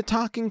where they meet a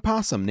talking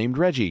possum named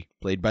Reggie,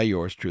 played by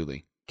yours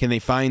truly. Can they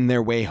find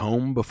their way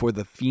home before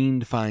the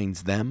fiend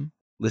finds them?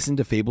 Listen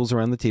to Fables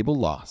Around the Table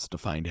Lost to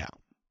find out.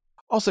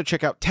 Also,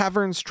 check out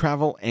Taverns,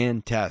 Travel,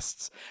 and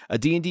Tests, a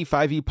D&D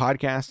 5e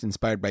podcast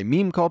inspired by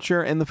meme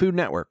culture and the Food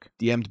Network,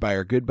 DM'd by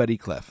our good buddy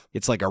Cliff.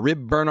 It's like a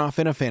rib burn-off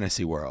in a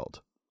fantasy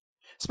world.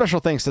 Special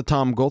thanks to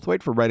Tom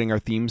Goldthwait for writing our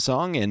theme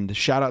song, and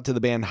shout out to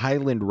the band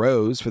Highland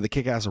Rose for the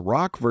kick-ass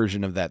rock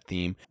version of that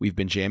theme we've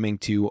been jamming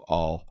to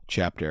all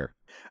chapter.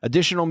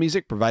 Additional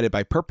music provided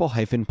by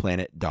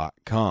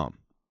purpleplanet.com.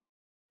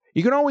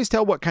 You can always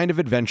tell what kind of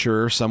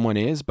adventurer someone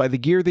is by the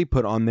gear they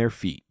put on their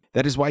feet.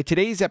 That is why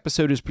today's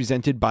episode is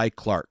presented by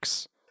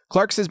Clarks.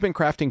 Clarks has been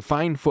crafting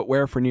fine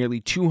footwear for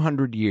nearly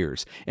 200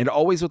 years, and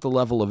always with a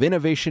level of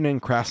innovation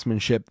and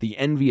craftsmanship the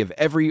envy of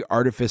every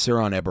artificer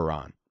on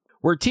Eberron.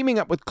 We're teaming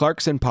up with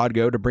Clarks and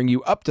Podgo to bring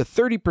you up to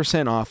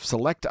 30% off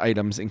select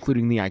items,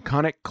 including the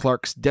iconic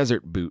Clarks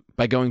Desert Boot,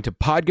 by going to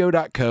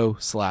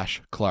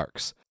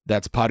podgo.co/Clarks.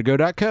 That's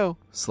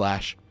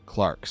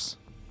podgo.co/Clarks.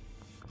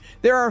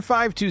 There are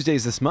 5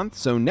 Tuesdays this month,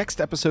 so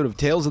next episode of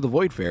Tales of the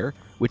Voidfarer,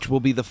 which will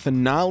be the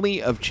finale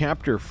of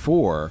Chapter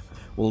 4,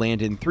 will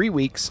land in 3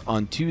 weeks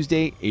on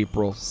Tuesday,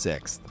 April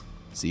 6th.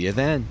 See you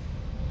then.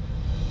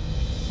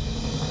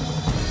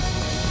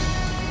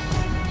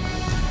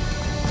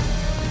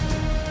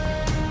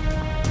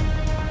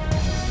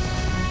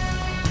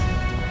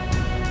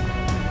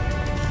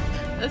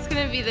 That's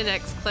gonna be the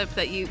next clip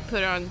that you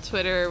put on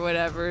Twitter or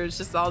whatever. It's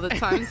just all the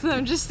times that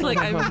I'm just like,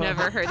 I've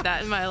never heard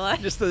that in my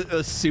life. Just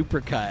a super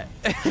cut.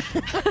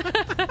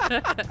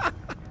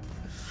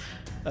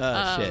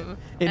 Shit.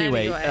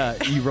 Anyway.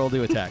 You roll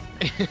to attack.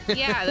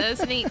 Yeah, that's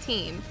an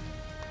 18.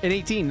 An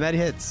 18, that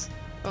hits.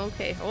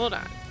 Okay, hold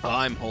on. Oh,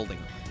 I'm holding.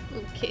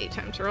 Okay,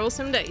 time to roll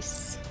some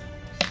dice.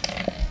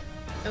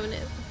 Oh no.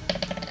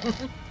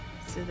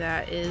 So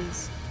that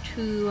is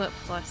 2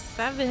 plus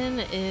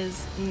 7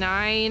 is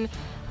 9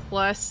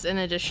 plus an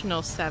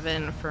additional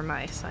 7 for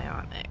my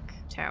psionic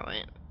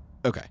talent.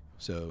 Okay,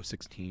 so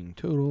 16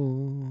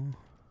 total.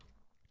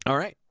 All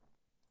right.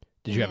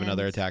 Did you have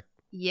another attack?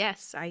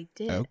 Yes, I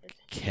did.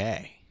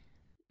 Okay.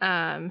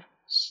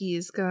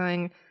 She's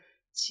going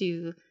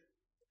to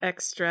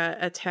extra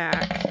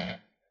attack,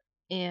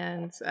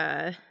 and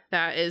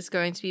that is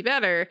going to be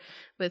better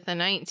with a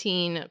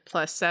 19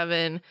 plus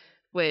 7,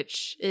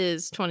 which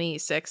is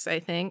 26, I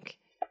think.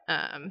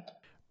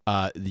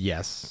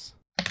 Yes.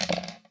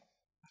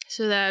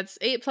 So that's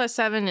 8 plus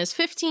 7 is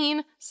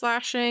 15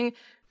 slashing.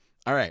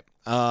 All right.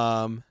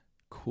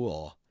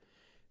 Cool.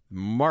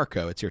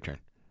 Marco, it's your turn.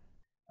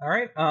 All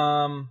right.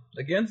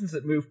 Again, since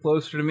it moved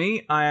closer to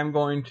me, I am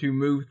going to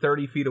move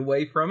 30 feet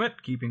away from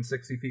it, keeping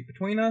 60 feet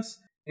between us.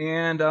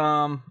 And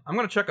I'm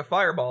going to chuck a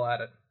fireball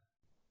at it.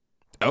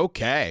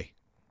 Okay.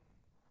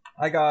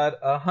 I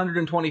got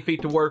 120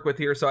 feet to work with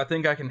here, so I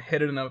think I can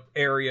hit it in an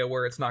area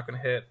where it's not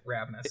going to hit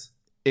Ravenous.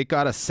 It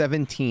got a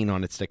 17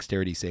 on its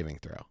dexterity saving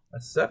throw.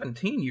 A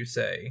 17, you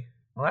say?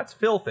 Well, that's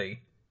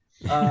filthy.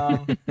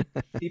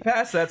 He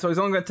passed that, so he's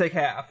only going to take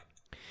half.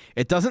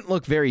 It doesn't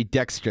look very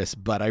dexterous,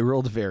 but I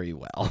rolled very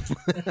well.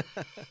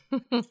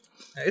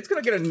 It's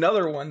going to get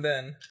another one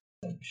then.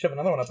 Shove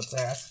another one up its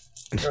ass.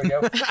 There we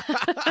go.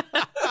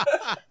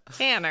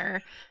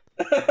 Tanner.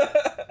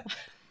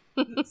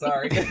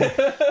 Sorry.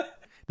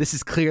 This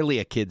is clearly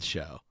a kid's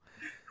show.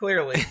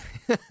 Clearly.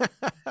 All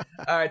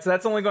right, so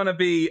that's only going to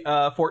be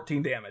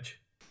 14 damage.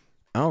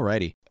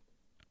 Alrighty.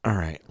 All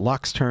right.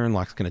 Locke's turn.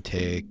 Locke's going to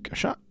take a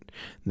shot.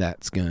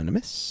 That's going to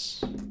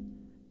miss.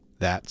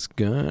 That's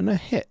going to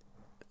hit.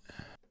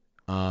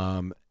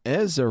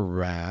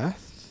 Ezarath.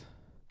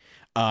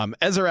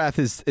 Ezarath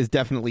is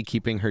definitely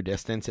keeping her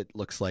distance. It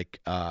looks like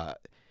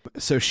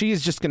so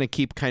she's just going to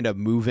keep kind of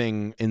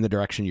moving in the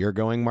direction you're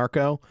going,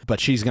 Marco, but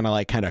she's going to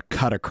like kind of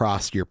cut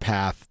across your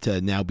path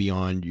to now be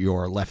on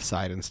your left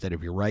side instead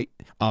of your right.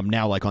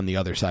 Now like on the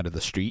other side of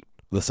the street,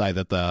 the side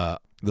that the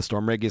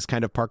Storm Rig is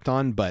kind of parked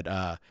on, but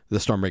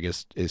the Storm Rig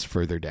is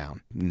further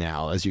down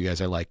now as you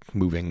guys are like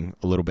moving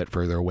a little bit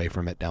further away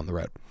from it down the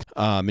road.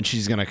 And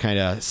she's going to kind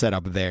of set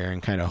up there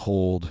and kind of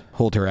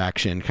hold her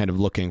action, kind of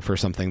looking for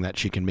something that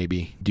she can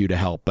maybe do to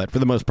help. But for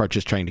the most part,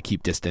 just trying to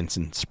keep distance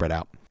and spread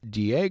out.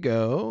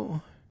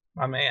 Diego,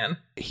 My man.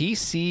 he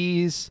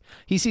sees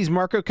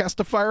Marco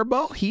cast a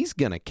fireball. He's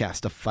going to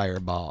cast a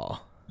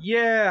fireball.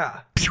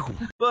 Yeah.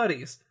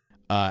 Buddies.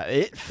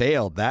 It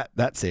failed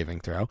that saving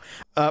throw.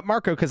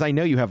 Marco, because I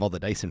know you have all the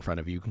dice in front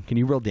of you, can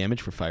you roll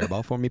damage for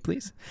fireball for me,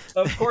 please?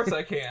 Of course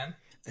I can.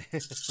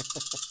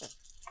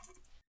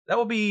 That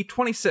will be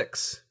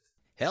 26.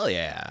 Hell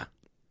yeah.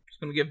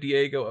 Just going to give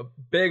Diego a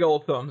big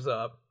old thumbs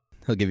up.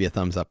 He'll give you a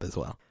thumbs up as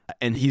well.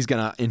 And he's going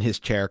to, in his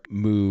chair,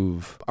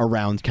 move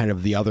around kind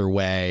of the other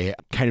way,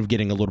 kind of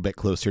getting a little bit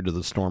closer to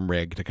the Storm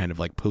Rig to kind of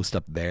like post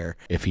up there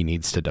if he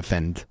needs to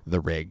defend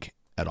the rig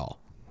at all.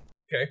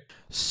 Okay.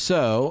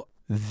 So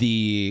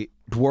the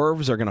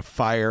dwarves are going to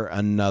fire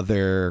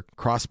another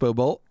crossbow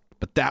bolt,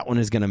 but that one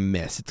is going to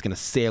miss. It's going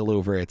to sail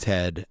over its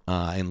head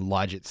and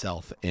lodge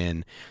itself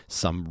in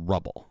some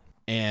rubble.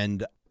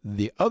 And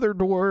the other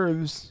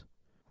dwarves,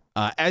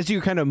 as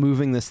you're kind of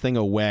moving this thing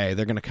away,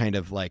 they're going to kind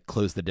of like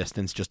close the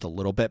distance just a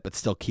little bit, but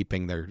still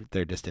keeping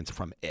their distance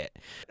from it.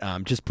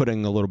 Just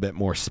putting a little bit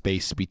more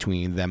space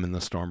between them and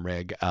the Storm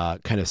Rig,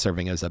 kind of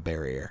serving as a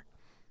barrier.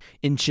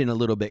 Inching a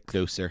little bit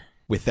closer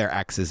with their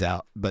axes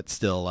out, but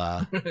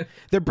still,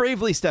 they're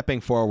bravely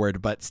stepping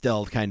forward, but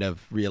still kind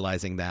of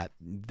realizing that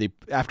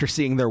after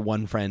seeing their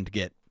one friend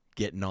get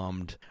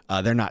nommed,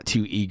 they're not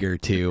too eager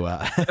to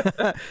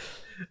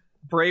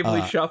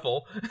Bravely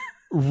shuffle.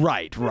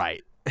 Right.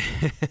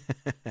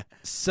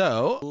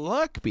 So,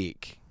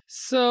 Luckbeak.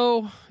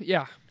 So,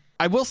 yeah.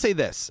 I will say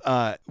this.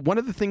 One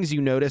of the things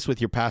you notice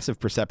with your passive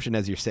perception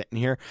as you're sitting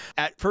here,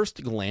 at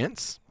first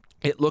glance,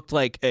 it looked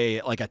like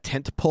a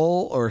tent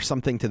pole or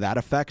something to that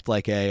effect,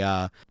 like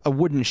a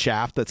wooden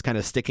shaft that's kind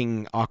of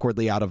sticking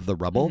awkwardly out of the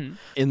rubble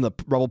in the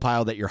rubble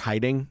pile that you're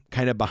hiding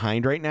kind of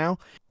behind right now.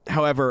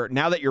 However,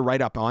 now that you're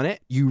right up on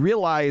it, you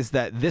realize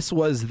that this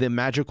was the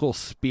magical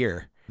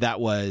spear that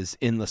was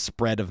in the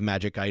spread of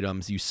magic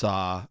items you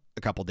saw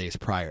a couple days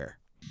prior.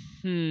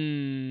 There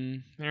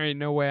ain't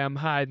no way I'm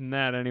hiding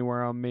that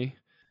anywhere on me.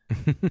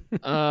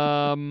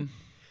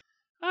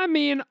 I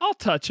mean, I'll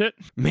touch it.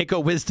 Make a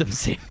wisdom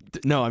save.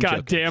 No, I'm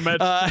God joking. damn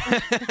it.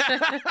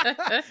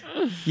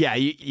 Yeah,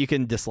 you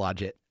can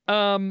dislodge it.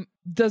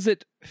 Does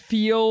it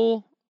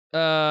feel...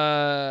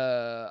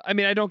 I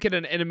mean, I don't get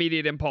an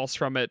immediate impulse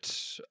from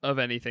it of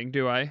anything,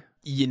 do I?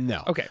 You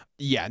know. Okay.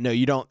 Yeah, no,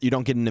 you don't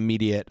get an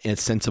immediate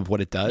sense of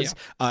what it does.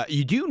 Yeah.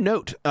 You do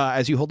note,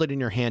 as you hold it in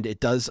your hand, it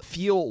does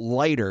feel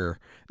lighter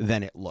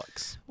than it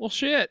looks. Well,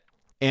 shit.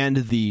 And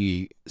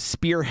the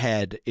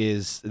spearhead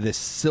is this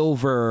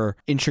silver,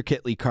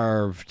 intricately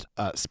carved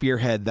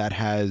spearhead that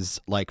has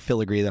like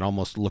filigree that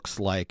almost looks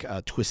like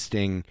a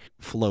twisting,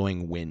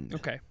 flowing wind.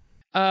 Okay.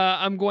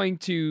 I'm going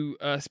to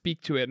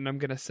speak to it, and I'm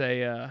going to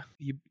say,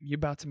 you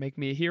about to make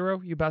me a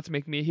hero? You about to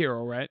make me a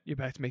hero, right? You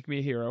about to make me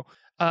a hero.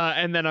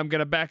 And then I'm going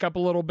to back up a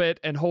little bit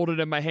and hold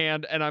it in my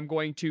hand, and I'm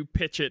going to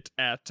pitch it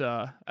at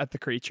the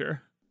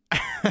creature.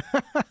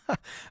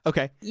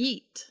 Okay.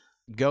 Yeet.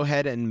 Go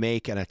ahead and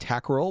make an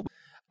attack roll.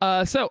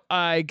 So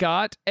I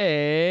got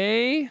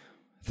a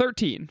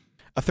 13.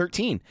 A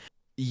 13.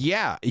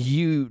 Yeah,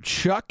 you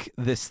chuck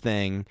this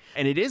thing,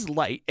 and it is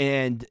light,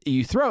 and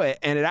you throw it,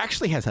 and it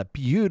actually has a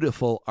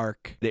beautiful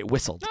arc. It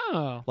whistled.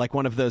 Oh. Like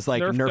one of those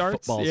like Nerf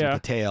darts? footballs Yeah.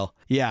 with a tail.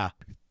 Yeah.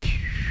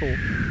 Cool.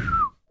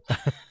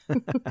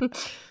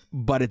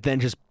 But it then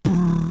just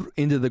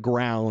into the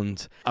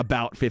ground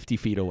about 50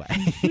 feet away.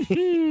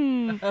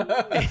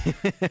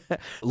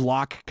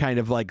 Locke kind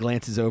of like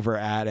glances over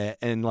at it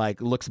and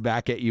like looks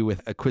back at you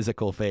with a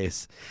quizzical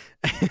face.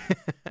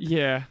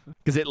 Yeah.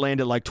 Because it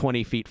landed like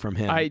 20 feet from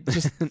him. I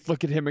just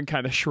look at him and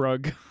kind of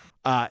shrug.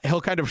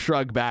 He'll kind of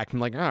shrug back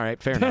and like, all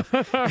right, fair enough.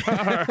 All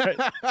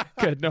right.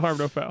 Good. No harm,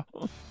 no foul.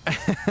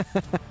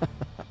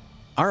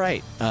 All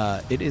right.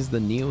 It is the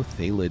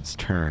Neothalid's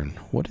turn.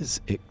 What is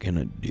it going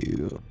to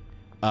do?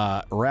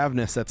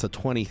 Ravnus, that's a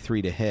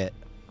 23 to hit.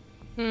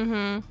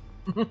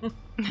 Mm-hmm.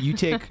 You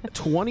take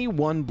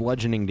 21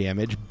 bludgeoning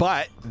damage,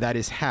 but that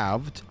is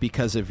halved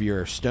because of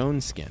your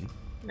stone skin.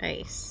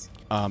 Nice.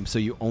 So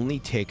you only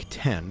take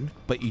 10,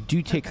 but you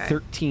do take Okay.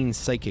 13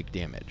 psychic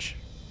damage.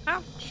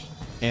 Ouch.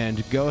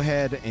 And go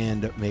ahead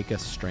and make a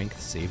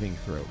strength saving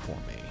throw for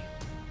me.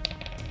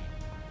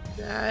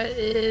 That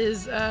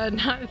is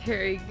not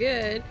very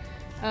good.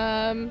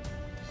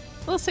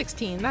 Well,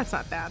 16. That's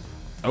not bad.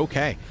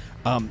 Okay.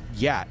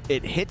 Yeah,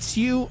 it hits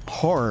you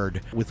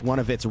hard with one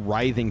of its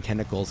writhing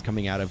tentacles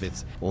coming out of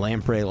its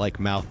lamprey-like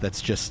mouth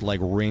that's just like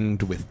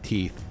ringed with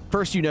teeth.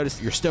 First, you notice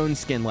your stone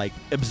skin like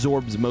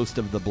absorbs most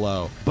of the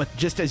blow, but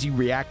just as you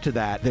react to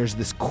that, there's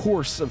this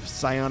course of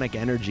psionic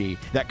energy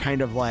that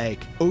kind of like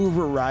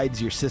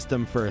overrides your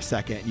system for a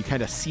second. You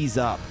kind of seize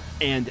up.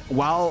 And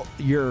while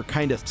you're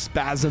kind of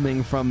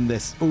spasming from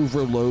this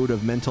overload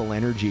of mental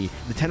energy,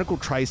 the tentacle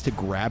tries to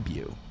grab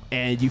you.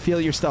 And you feel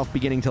yourself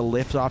beginning to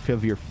lift off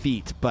of your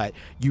feet, but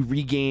you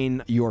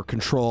regain your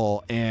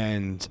control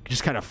and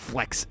just kind of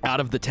flex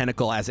out of the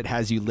tentacle as it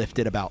has you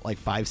lifted about like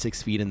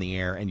 5-6 feet in the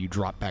air, and you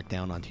drop back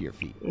down onto your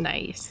feet.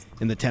 Nice.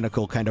 And the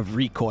tentacle kind of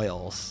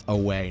recoils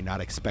away,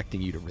 not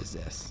expecting you to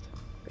resist.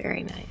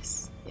 Very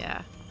nice.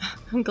 Yeah.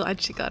 I'm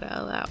glad she got out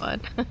of that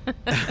one.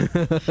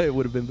 It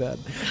would have been bad.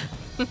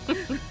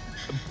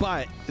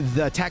 But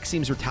the attack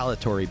seems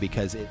retaliatory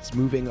because it's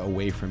moving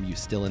away from you,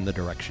 still in the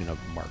direction of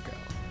Marco.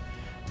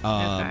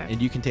 Okay.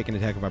 And you can take an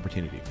attack of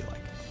opportunity if you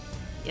like.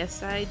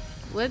 Yes, I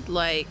would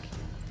like.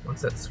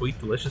 What's that sweet,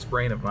 delicious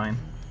brain of mine?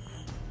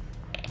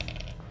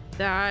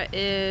 That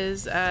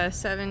is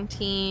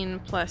 17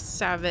 plus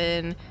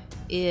 7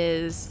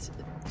 is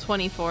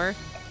 24.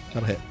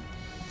 That'll hit.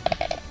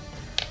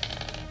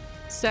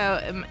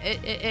 So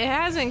it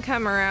hasn't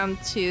come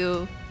around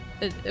to.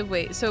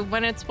 Wait, so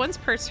when it's once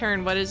per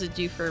turn, what does it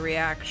do for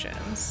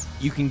reactions?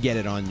 You can get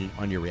it on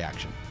your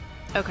reaction.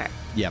 Okay,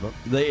 Yeah,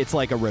 but it's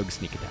like a rogue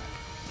sneak attack.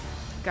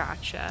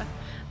 gotcha.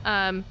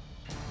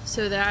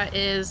 So that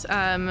is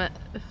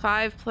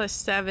 5 plus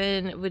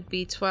 7 would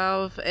be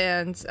 12,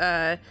 and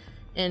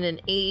an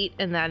 8,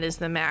 and that is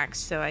the max.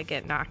 So I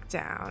get knocked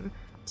down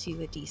to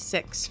a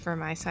D6 for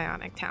my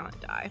psionic talent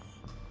die.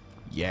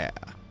 Yeah.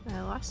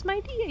 I lost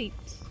my D8.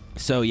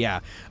 So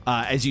yeah,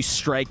 as you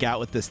strike out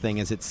with this thing,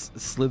 as it's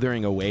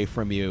slithering away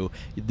from you,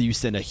 you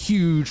send a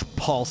huge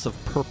pulse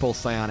of purple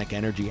psionic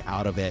energy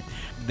out of it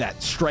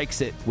that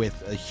strikes it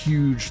with a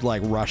huge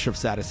like rush of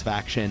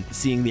satisfaction,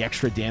 seeing the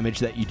extra damage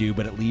that you do,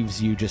 but it leaves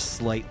you just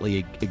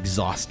slightly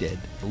exhausted.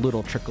 A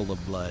little trickle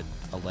of blood,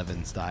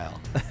 11 style,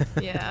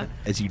 Yeah.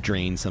 as you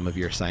drain some of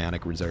your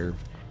psionic reserve.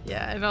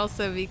 Yeah, and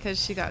also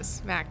because she got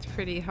smacked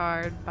pretty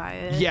hard by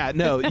it. Yeah,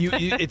 no, you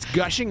it's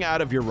gushing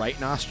out of your right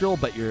nostril,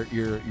 but your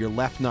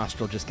left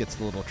nostril just gets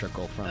a little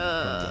trickle from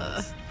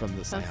the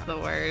That's psionic. the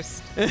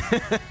worst.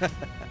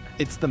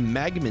 It's the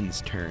Magman's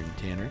turn,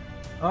 Tanner.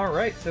 All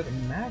right, so the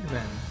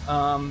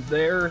Magmen,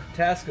 their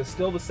task is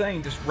still the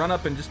same. Just run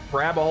up and just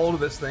grab a hold of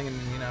this thing and,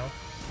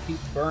 keep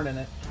burning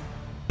it.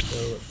 So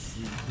let's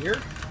see here.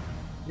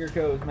 Here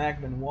goes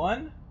Magman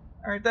 1.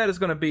 All right, that is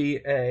going to be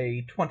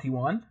a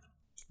 21.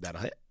 That'll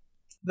hit.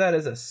 That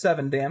is a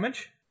 7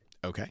 damage.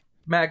 Okay.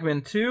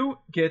 Magman 2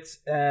 gets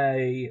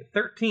a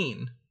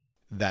 13.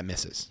 That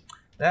misses.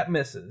 That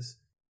misses.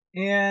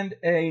 And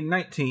a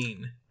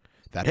 19.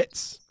 That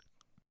hits.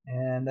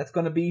 And that's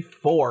going to be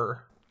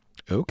 4.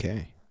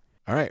 Okay.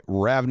 All right,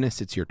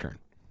 Ravnus, it's your turn.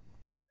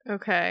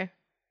 Okay.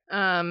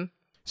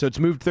 So it's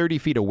moved 30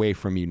 feet away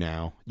from you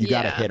now. You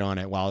got a Yeah. hit on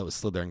it while it was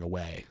slithering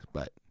away,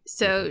 but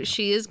So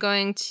she is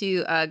going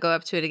to go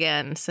up to it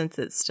again since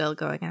it's still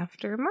going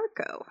after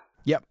Marco.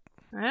 yep,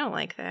 I don't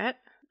like that.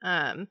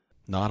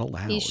 not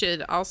allowed. He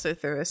should also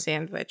throw a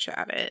sandwich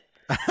at it.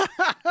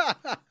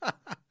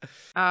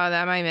 Oh,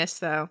 that might miss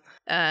though.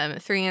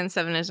 3 and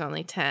 7 is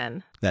only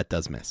 10. That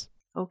does miss.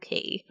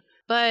 Okay.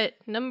 But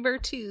number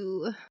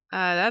 2,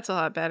 that's a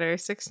lot better.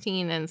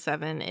 16 and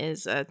 7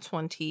 is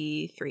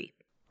 23.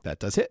 That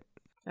does hit.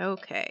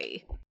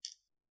 Okay.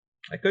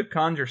 I could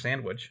conjure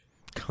sandwich.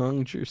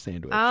 Conjure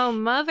sandwich. Oh,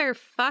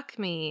 motherfuck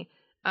me.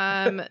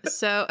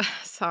 So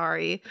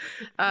sorry.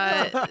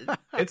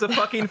 It's a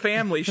fucking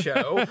family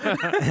show.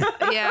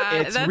 Yeah,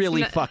 it's that's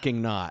really not-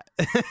 fucking not.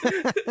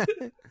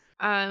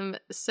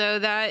 So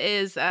that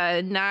is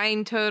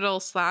 9 total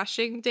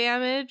slashing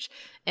damage,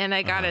 and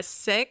I got a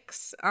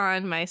 6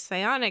 on my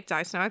psionic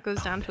dice. Now it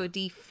goes down to a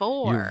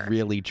D4. You're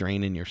really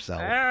draining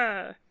yourself.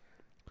 Ah.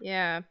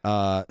 Yeah,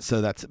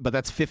 So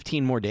that's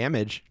 15 more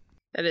damage.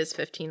 that is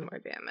 15 more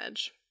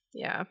damage.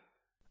 Yeah.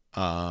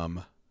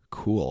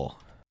 Cool.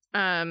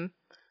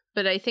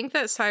 But I think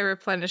that Psi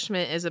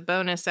Replenishment is a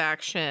bonus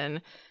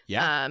action.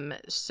 Yeah.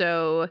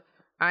 So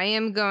I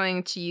am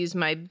going to use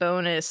my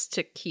bonus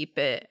to keep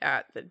it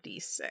at the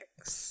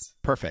D6.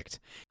 Perfect.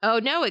 Oh,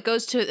 no, it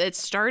goes to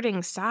its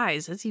starting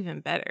size. That's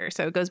even better.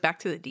 So it goes back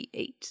to the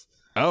D8.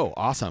 Oh,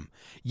 awesome.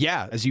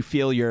 Yeah, as you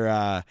feel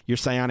your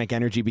psionic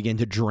energy begin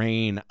to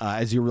drain,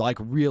 as you're like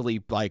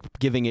really like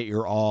giving it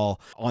your all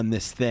on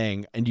this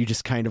thing, and you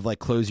just kind of like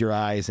close your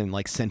eyes and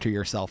like center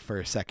yourself for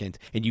a second,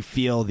 and you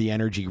feel the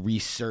energy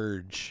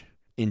resurge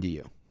into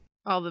you.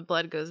 All the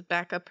blood goes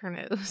back up her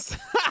nose.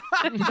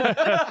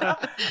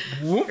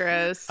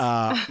 Gross.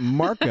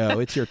 Marco,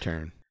 it's your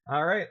turn.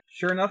 All right.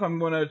 Sure enough, I'm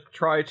going to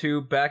try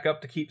to back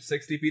up to keep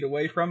 60 feet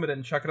away from it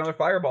and chuck another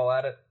fireball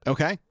at it.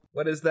 Okay.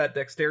 What is that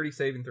dexterity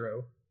saving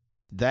throw?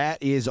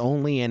 That is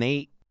only an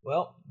 8.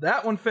 Well,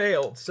 that one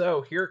failed,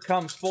 so here it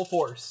comes full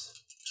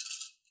force.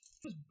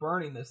 Just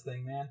burning this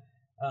thing, man.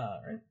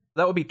 Right.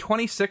 That would be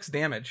 26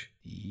 damage.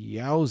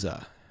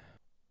 Yowza.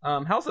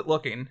 How's it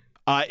looking?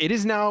 It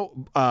is now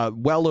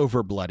well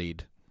over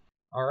bloodied.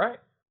 All right.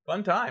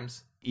 Fun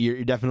times.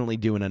 You're definitely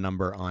doing a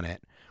number on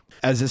it.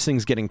 As this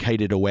thing's getting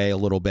kited away a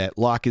little bit,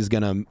 Locke is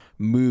going to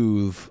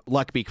move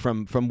Luckbeak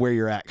from where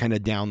you're at kind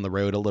of down the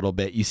road a little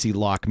bit. You see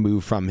Locke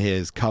move from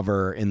his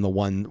cover in the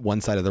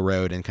one side of the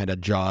road and kind of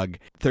jog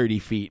 30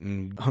 feet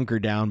and hunker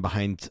down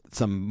behind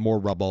some more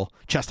rubble,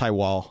 chest-high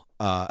wall,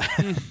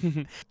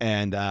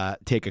 and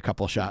take a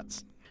couple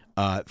shots.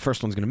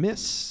 First one's going to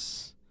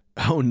miss.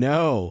 Oh,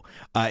 no.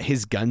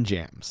 His gun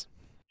jams.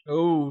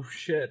 Oh,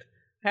 shit.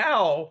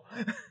 How?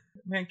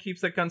 Man keeps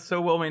that gun so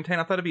well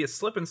maintained. I thought it'd be a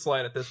slip and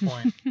slide at this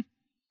point.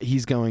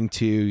 He's going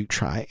to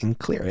try and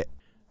clear it,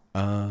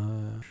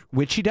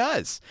 which he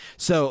does.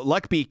 So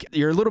Luckbeak,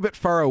 you're a little bit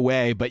far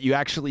away, but you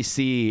actually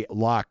see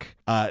Locke,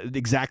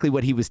 exactly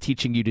what he was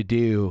teaching you to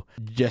do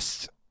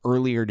just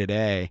earlier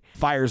today.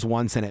 Fires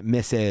once and it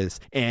misses,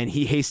 and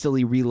he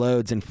hastily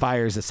reloads and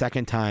fires a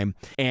second time.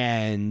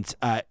 And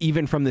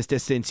even from this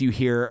distance, you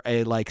hear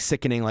a like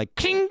sickening like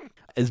king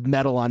as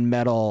metal on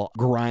metal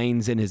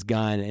grinds in his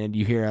gun, and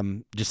you hear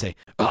him just say,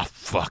 "Oh,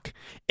 fuck."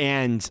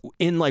 And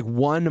in like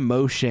one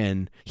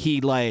motion,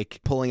 he like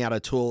pulling out a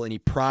tool and he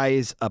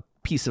pries a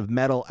piece of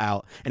metal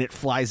out and it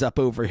flies up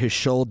over his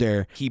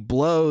shoulder. He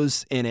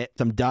blows in it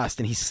some dust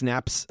and he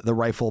snaps the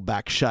rifle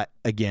back shut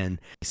again.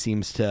 It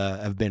seems to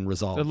have been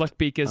resolved. The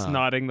Luckbeak is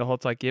nodding the whole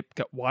time. Like, yep,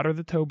 got water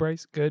the toe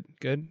brace. Good.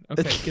 Okay,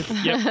 good.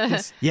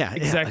 Yep. Yeah,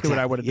 exactly what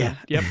I would have done.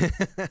 Yep.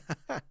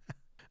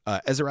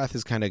 Ezerath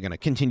is kind of going to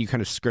continue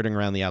kind of skirting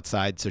around the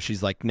outside. So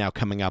she's like now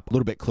coming up a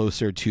little bit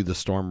closer to the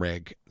storm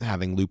rig,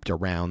 having looped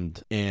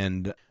around.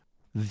 And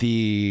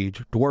the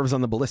dwarves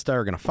on the ballista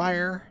are going to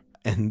fire,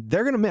 and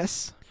they're going to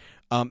miss.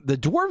 The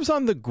dwarves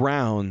on the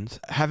ground,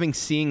 having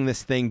seen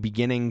this thing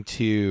beginning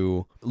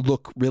to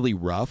look really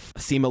rough,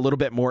 seem a little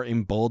bit more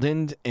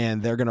emboldened,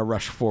 and they're going to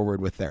rush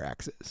forward with their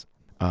axes.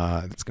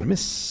 That's going to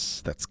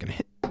miss. That's going to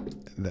hit.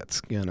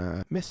 That's going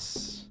to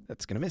miss.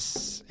 That's going to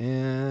miss.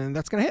 And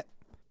that's going to hit.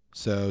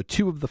 So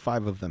 2 of the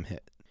 5 of them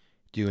hit,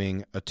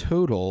 doing a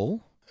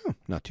total,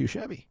 not too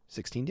shabby,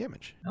 16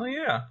 damage. Oh,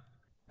 yeah.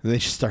 And they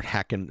just start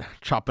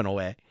chopping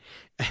away.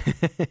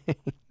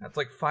 That's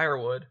like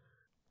firewood.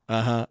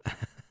 Uh-huh.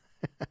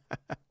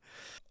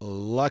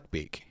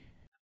 Luckbeak.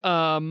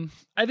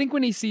 I think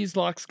when he sees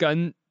Locke's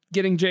gun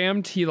getting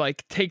jammed, he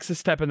like takes a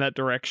step in that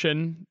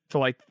direction to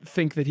like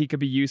think that he could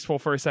be useful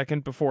for a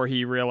second before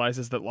he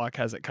realizes that Locke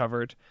has it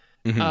covered.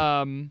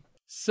 Mm-hmm.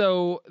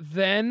 So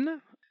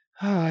then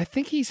I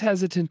think he's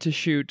hesitant to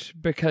shoot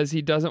because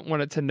he doesn't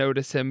want it to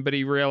notice him, but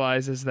he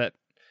realizes that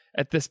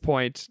at this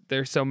point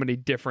there's so many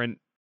different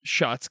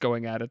shots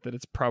going at it that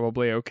it's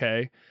probably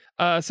okay.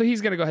 So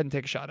he's going to go ahead and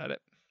take a shot at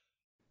it.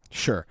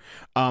 Sure.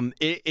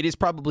 It is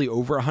probably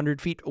over 100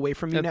 feet away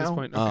from you at now. This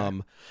point,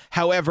 okay.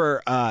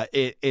 However,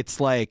 it's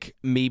like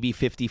maybe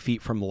 50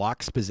 feet from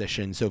Locke's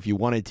position. So if you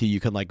wanted to, you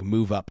could like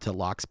move up to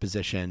Locke's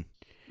position.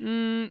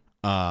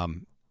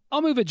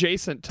 I'll move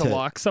adjacent to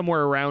Locke,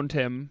 somewhere around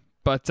him,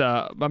 but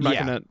I'm not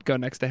going to go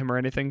next to him or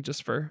anything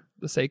just for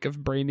the sake of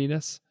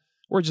braininess.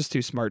 We're just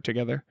too smart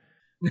together.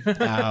 Oh,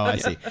 I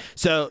see.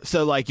 So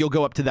like you'll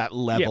go up to that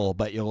level,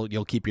 but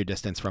you'll keep your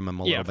distance from him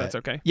a little bit. Yeah, that's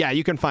okay. Yeah,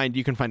 you can find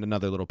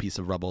another little piece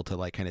of rubble to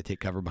like kind of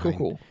take cover behind.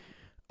 Cool.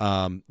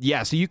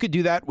 Yeah, so you could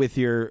do that with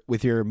your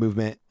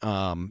movement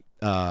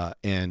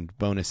and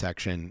bonus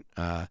action.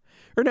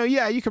 Or no,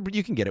 yeah, you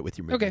can get it with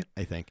your movement,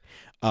 I think.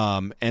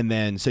 And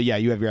then so yeah,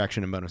 you have your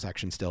action and bonus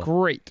action still.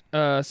 Great.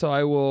 So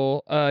I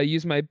will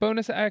use my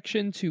bonus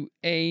action to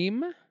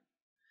aim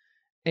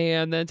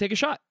and then take a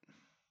shot.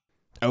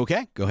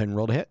 Okay, go ahead and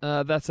roll to hit.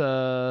 That's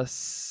a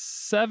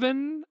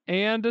 7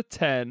 and a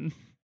 10.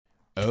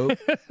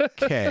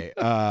 Okay.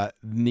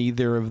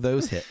 Neither of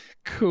those hit.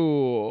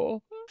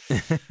 Cool.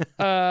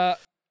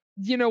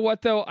 You know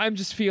what, though? I'm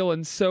just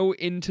feeling so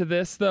into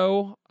this,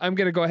 though. I'm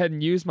going to go ahead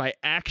and use my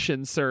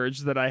action surge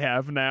that I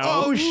have now.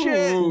 Oh,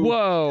 shit.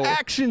 Whoa.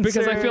 Action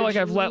because surge. I feel like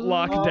I've let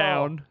Locke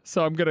down,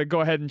 so I'm going to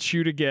go ahead and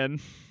shoot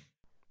again.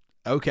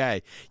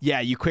 Okay. Yeah,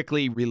 you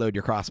quickly reload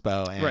your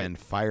crossbow and Right.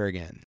 fire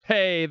again.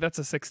 Hey, that's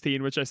a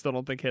 16, which I still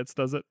don't think hits,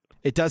 does it?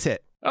 It does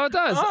hit, Oh, it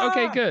does.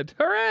 Okay, good.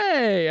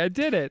 Hooray! I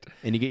did it.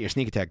 and you get your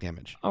sneak attack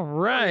damage. All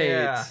right.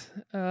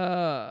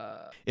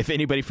 Yeah. If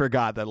anybody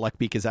forgot that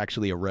Luckbeak is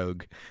actually a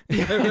rogue.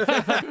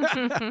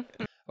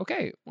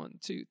 Okay, 1,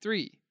 2,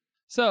 3.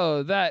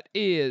 So that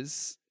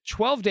is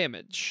 12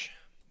 damage.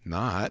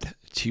 Not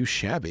too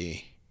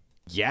shabby.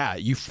 Yeah,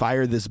 you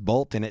fire this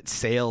bolt and it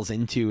sails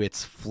into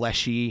its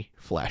fleshy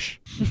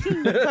flesh.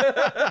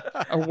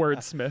 A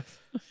wordsmith.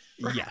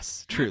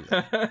 Yes, truly.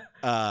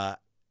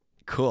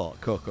 Cool.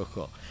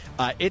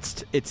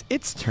 It's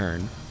its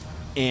turn,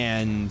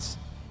 and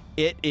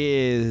it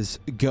is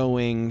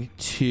going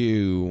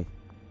to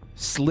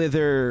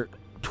slither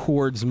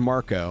towards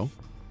Marco,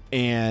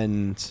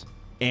 and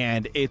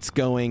it's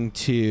going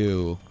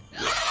to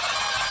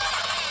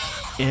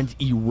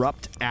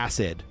erupt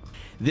acid.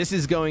 This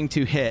is going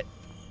to hit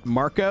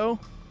Marco,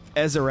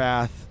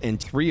 Ezerath, and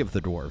 3 of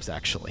the dwarves,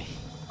 actually.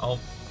 Oh,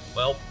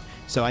 well,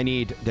 So I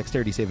need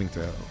dexterity saving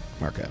throw,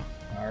 Marco.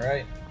 all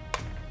right.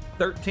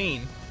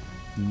 13.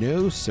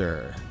 No,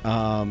 sir.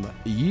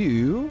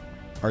 You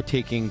are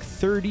taking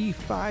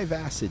 35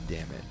 acid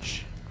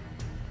damage.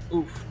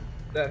 Oof,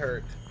 that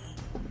hurt.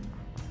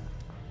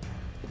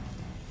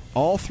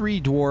 All 3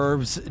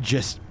 dwarves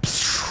just...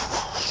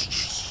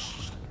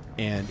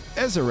 And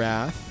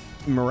Ezerath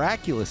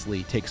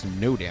miraculously takes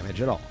no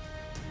damage at all.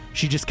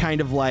 She just kind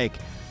of like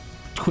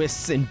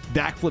twists and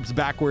backflips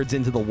backwards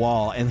into the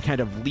wall and kind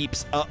of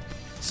leaps up.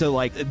 So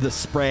like the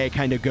spray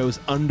kind of goes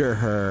under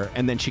her,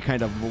 and then she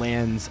kind of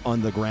lands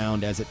on the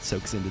ground as it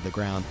soaks into the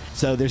ground.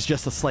 So there's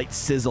just a slight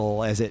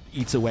sizzle as it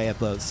eats away at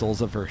the soles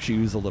of her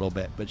shoes a little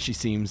bit, but she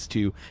seems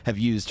to have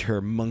used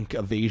her monk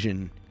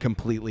evasion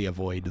completely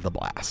avoid the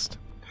blast.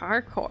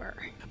 Parkour.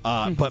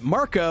 But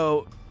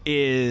Marco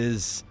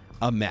is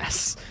a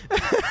mess.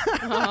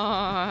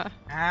 Aw.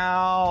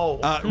 Ow.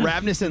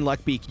 Ravnus and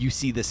Luckbeak, you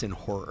see this in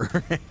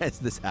horror as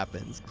this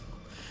happens.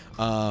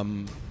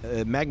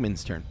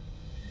 Magman's turn.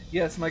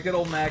 Yes, my good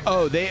old Mag.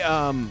 Oh,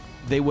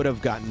 they would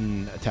have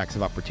gotten attacks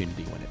of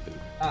opportunity when it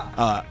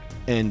moved.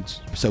 And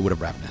so would have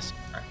Ravnus.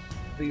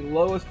 The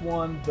lowest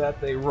one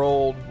that they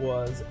rolled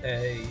was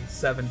a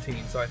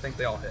 17, so I think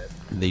they all hit.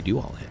 They do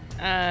all hit.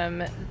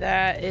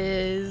 That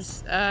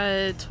is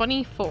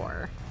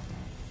 24.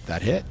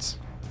 That hits.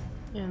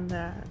 And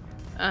that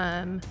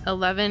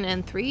 11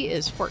 and 3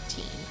 is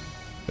 14.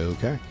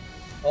 Okay.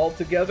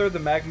 Altogether, the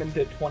Magman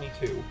did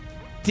 22.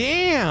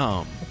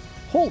 Damn!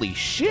 Holy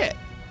shit!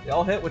 They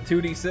all hit with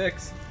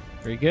 2d6.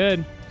 Very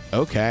good.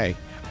 Okay.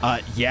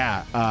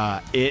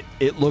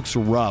 It looks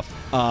rough.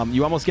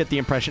 You almost get the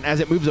impression, as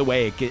it moves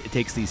away, it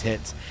takes these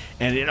hits,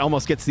 and it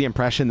almost gets the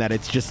impression that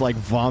it's just like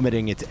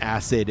vomiting its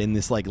acid in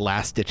this like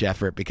last-ditch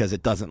effort because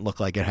it doesn't look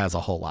like it has a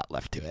whole lot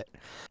left to it.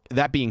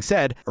 That being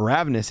said,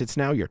 Ravnus, it's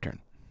now your turn.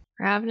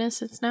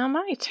 Ravnus, it's now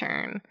my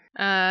turn.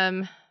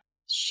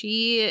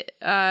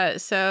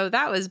 So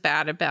that was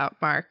bad about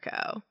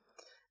Marco.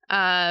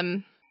 I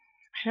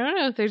don't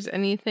know if there's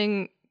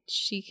anything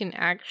she can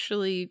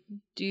actually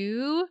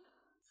do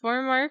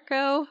for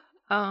Marco,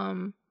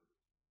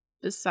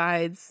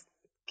 besides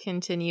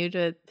continue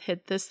to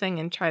hit this thing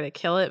and try to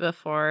kill it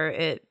before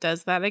it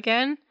does that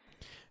again.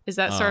 Is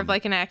that sort of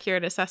like an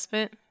accurate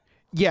assessment?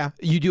 Yeah,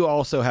 you do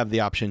also have the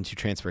option to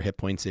transfer hit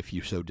points if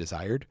you so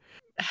desired.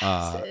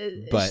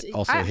 But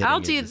also hitting I'll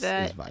do is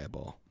that.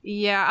 viable.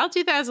 Yeah, I'll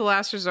do that as a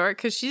last resort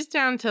because she's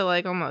down to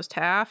like almost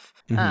half.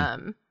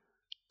 Mhm.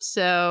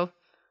 So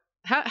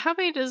how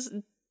many does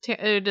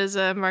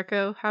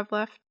Marco have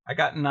left? I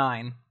got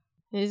 9.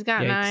 He's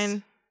got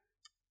Yikes.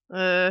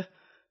 9.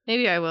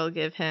 Maybe I will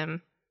give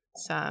him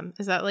some.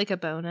 Is that like a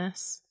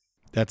bonus?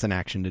 That's an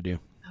action to do.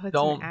 Oh, it's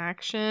Don't. an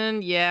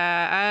action.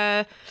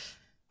 Yeah.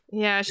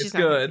 Yeah, she's It's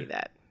not gonna good. do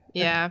that.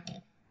 Yeah,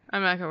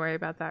 I'm not gonna worry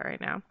about that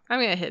right now. I'm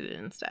gonna hit it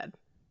instead.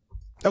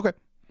 Okay.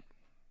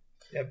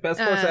 Yeah, best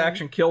course of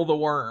action, kill the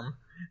worm.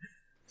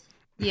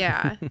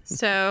 Yeah.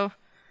 So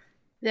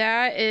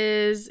that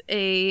is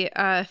a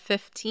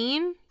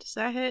 15. Does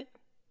that hit?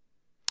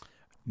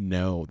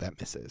 No, that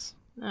misses.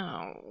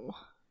 No.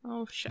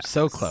 Oh, shucks.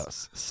 So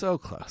close. So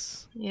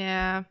close.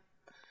 Yeah.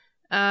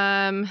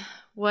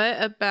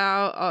 What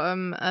about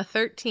a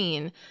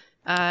 13?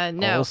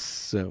 No.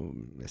 Also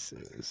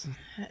misses.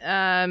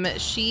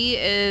 She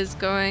is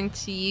going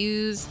to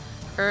use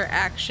her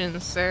action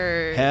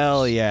surge.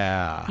 Hell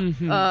yeah.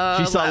 Mhm.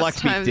 She saw last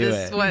Luckbeak time do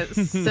this it. went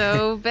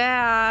so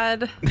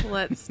bad.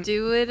 Let's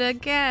do it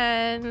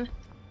again.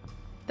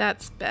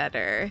 That's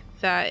better.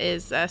 That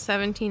is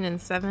 17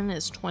 and 7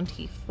 is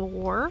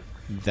 24.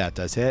 That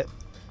does hit.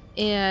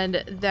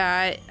 And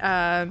that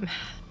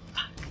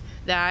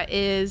that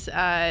is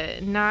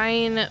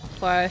 9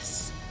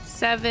 plus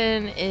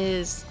 7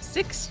 is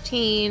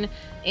 16,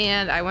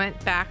 and I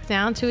went back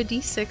down to a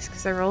d6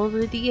 because I rolled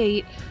a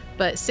d8,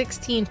 but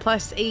 16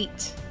 plus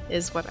 8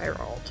 is what I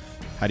rolled.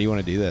 How do you want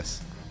to do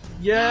this?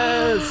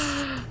 Yes!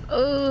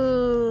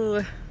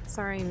 Oh,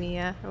 sorry,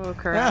 Mia. I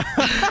woke her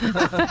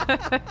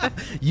up.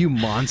 You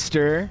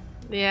monster.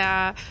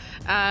 Yeah.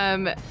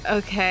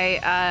 Okay.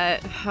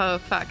 Oh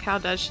fuck. How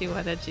does she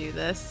want to do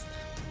this?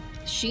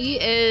 She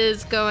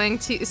is going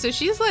to. So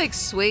she's like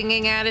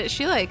swinging at it.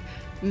 She like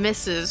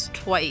misses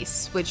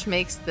twice, which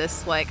makes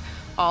this like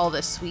all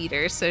the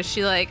sweeter. So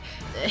she like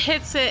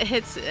hits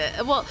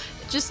it. Well,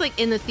 just like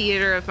in the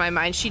theater of my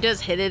mind, she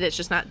does hit it. It's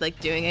just not like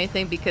doing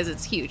anything because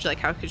it's huge. Like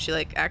how could she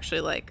like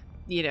actually like,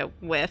 you know,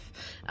 whiff?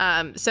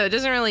 So it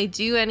doesn't really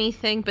do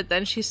anything, but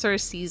then she sort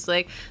of sees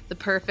like the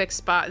perfect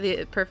spot,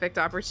 the perfect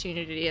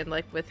opportunity, and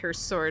like with her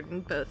sword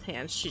in both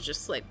hands, she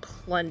just like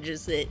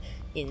plunges it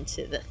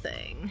into the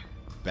thing.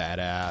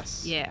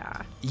 Badass.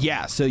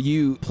 Yeah. So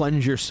you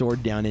plunge your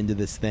sword down into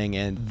this thing,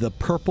 and the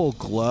purple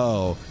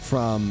glow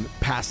from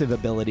passive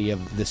ability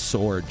of the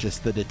sword,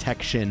 just the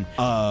detection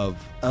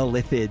of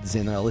illithids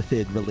and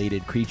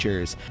illithid-related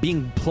creatures,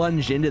 being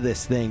plunged into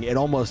this thing, it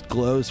almost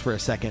glows for a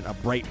second, a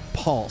bright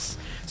pulse.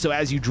 So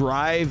as you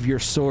drive your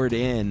sword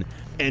in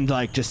and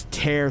like just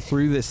tear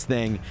through this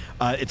thing,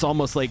 it's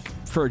almost like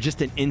for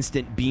just an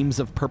instant, beams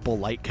of purple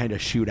light kind of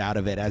shoot out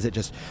of it as it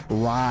just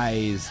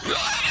rise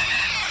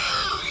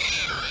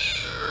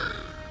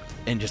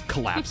and just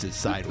collapses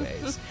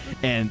sideways.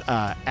 And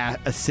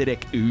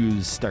acidic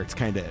ooze starts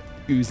kind of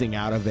oozing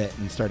out of it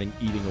and starting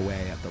eating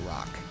away at the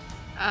rock.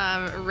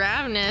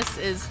 Ravnus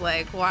is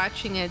like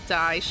watching it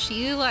die.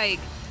 She like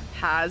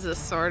has a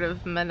sort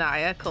of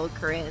maniacal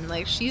grin.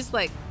 Like she's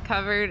like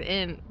covered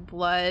in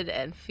blood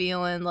and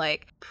feeling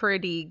like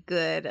pretty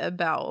good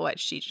about what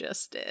she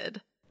just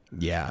did.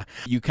 Yeah.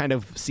 You kind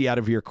of see out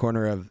of your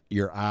corner of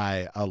your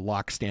eye a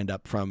Locke stand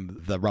up from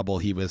the rubble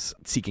he was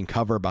seeking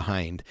cover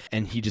behind,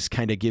 and he just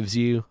kind of gives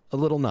you a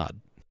little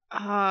nod.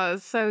 Oh,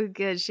 so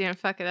good. She didn't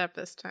fuck it up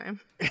this time.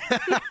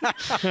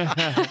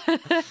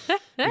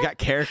 We got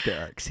character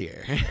arcs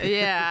here.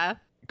 Yeah.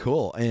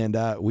 Cool. And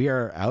we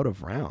are out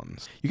of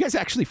rounds. You guys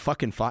actually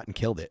fucking fought and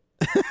killed it.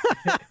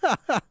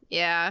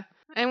 Yeah.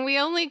 And we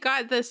only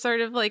got the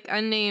sort of like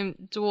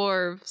unnamed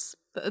dwarves.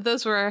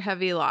 Those were our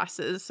heavy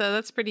losses, so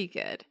that's pretty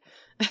good.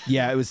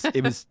 Yeah, it was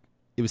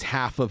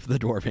half of the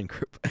dwarven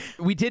group.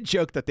 We did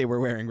joke that they were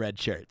wearing red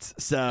shirts.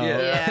 So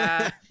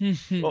Yeah.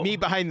 me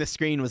behind the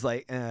screen was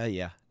like,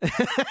 yeah.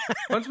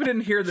 Once we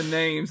didn't hear the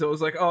names, it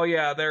was like, oh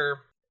yeah, they're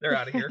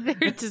out of here.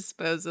 They're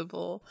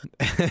disposable.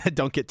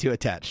 Don't get too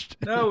attached.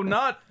 No,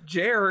 not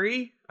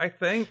Jerry, I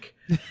think.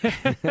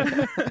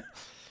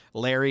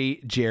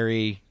 Larry,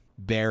 Jerry,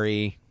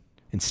 Barry,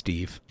 and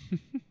Steve.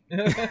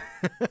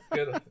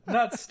 Good.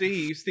 Not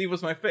Steve. Steve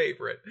was my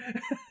favorite.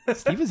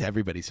 Steve is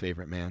everybody's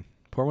favorite, man.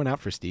 Pour one out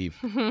for Steve.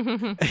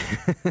 The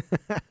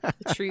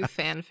true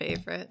fan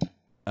favorite.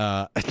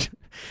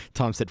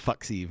 Tom said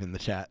fuck Steve in the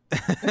chat.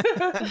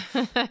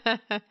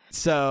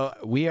 So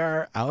we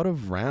are out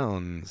of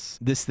rounds.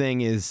 This thing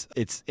is,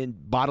 it's in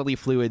bodily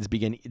fluids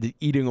begin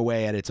eating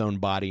away at its own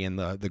body and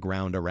the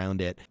ground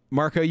around it.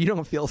 Marco, you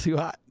don't feel too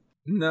hot?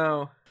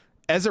 No.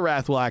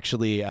 Ezerath will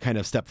actually kind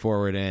of step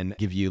forward and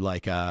give you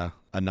like a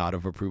nod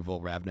of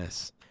approval,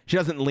 Ravnus. She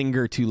doesn't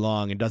linger too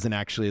long and doesn't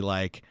actually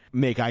like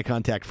make eye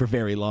contact for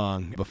very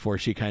long before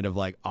she kind of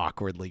like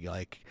awkwardly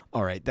like,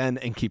 all right then,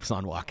 and keeps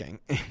on walking.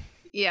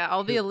 Yeah,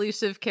 all the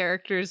elusive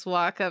characters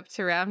walk up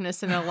to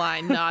Ravnus in a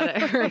line, nod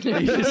at her, and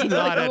just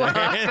nod at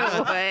her.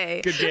 walk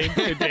away. Good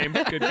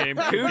game.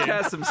 Coot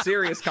has some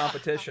serious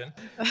competition.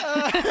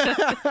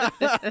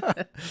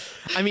 I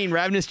mean,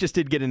 Ravnus just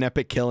did get an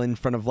epic kill in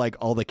front of like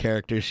all the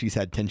characters she's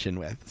had tension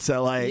with.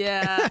 So like,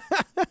 Yeah.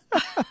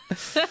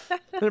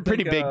 a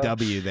pretty big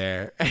W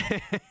there.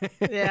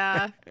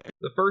 Yeah.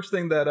 The first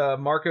thing that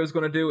Marco's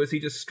going to do is he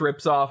just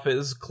strips off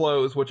his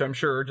clothes, which I'm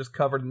sure are just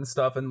covered in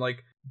stuff, and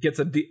like gets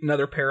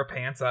another pair of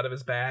pants out of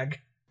his bag.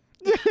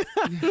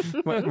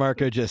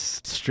 Marco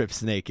just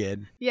strips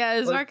naked. Yeah,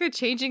 is Marco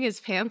changing his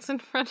pants in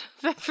front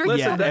of everyone?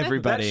 Yeah,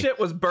 everybody. That shit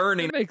was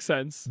burning. That makes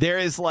sense. There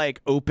is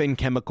like open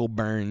chemical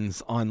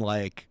burns on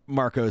like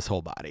Marco's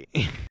whole body.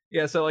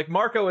 Yeah, so like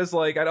Marco is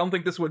like, I don't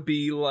think this would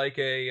be like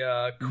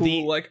a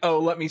cool like, oh,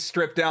 let me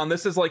strip down.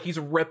 This is like he's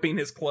ripping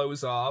his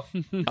clothes off.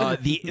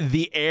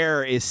 The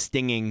air is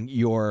stinging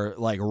your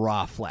like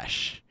raw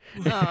flesh.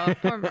 Oh,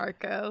 poor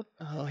Marco.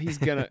 Oh, he's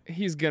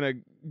gonna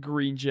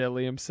green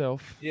jelly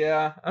himself.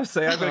 Yeah, I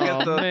say I'm gonna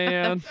get the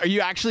Man. Are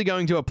you actually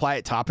going to apply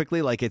it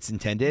topically like it's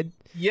intended?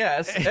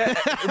 Yes.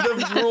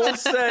 The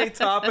rules say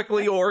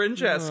topically or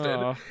ingested,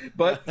 Oh.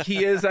 but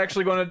he is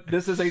actually going to.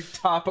 This is a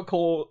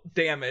topical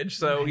damage,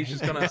 so he's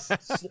just gonna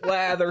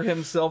slather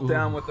himself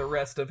down with the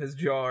rest of his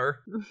jar.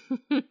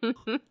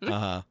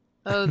 Uh-huh.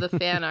 Oh, the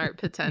fan art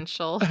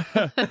potential.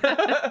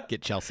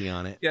 Get Chelsea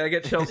on it. Yeah,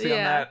 get Chelsea Yeah.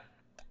 on that.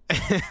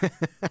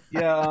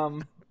 Yeah,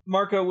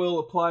 Marco will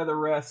apply the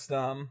rest.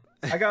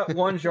 I got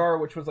one jar,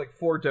 which was like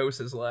 4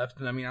 doses left,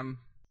 and I mean, I'm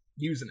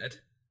using it.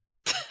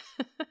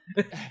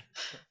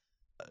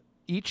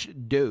 Each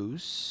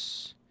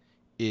dose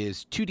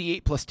is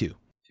 2d8 plus 2.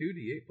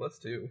 2d8 plus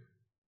 2.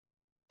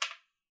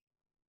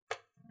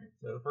 Alright,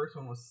 so the first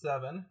one was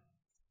 7.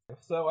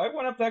 So I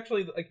went up to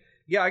actually, like,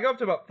 yeah, I go up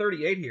to about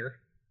 38 here.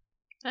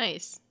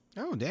 Nice.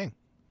 Oh, dang.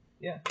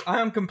 Yeah. I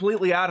am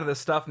completely out of this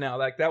stuff now.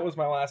 Like, that was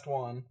my last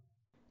one.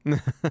 I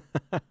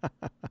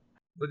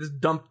just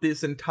dump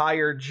this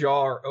entire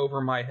jar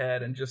over my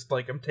head and just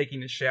like I'm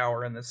taking a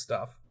shower in this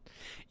stuff.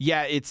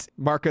 Yeah, it's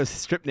Marco's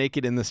stripped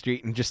naked in the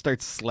street and just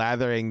starts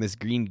slathering this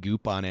green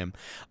goop on him.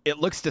 It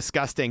looks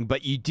disgusting,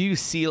 but you do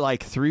see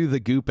like through the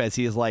goop as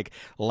he is like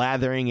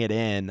lathering it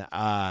in,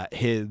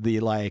 the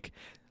like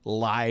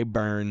lye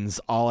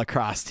burns all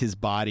across his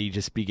body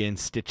just begin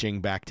stitching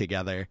back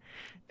together.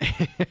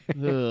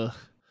 Ugh.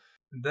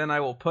 And then I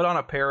will put on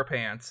a pair of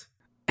pants.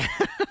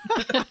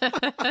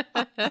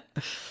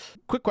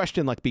 Quick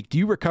question, Luckbeak. Do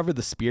you recover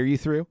the spear you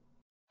threw?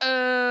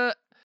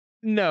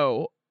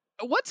 No.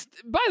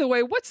 By the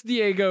way, what's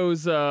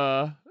Diego's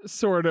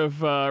sort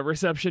of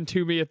reception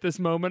to me at this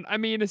moment? I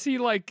mean, is he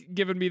like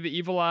giving me the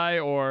evil eye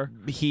or?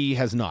 He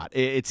has not.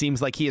 It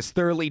seems like he is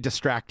thoroughly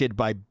distracted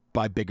by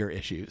bigger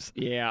issues.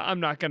 Yeah, I'm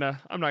not gonna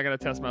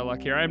test my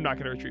luck here. I'm not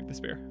gonna retrieve the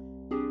spear.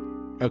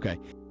 Okay.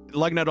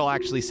 Lugnut will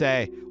actually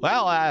say,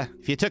 well,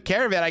 if you took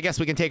care of it, I guess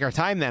we can take our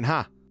time then,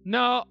 huh?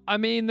 No, I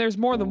mean, there's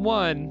more than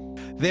one.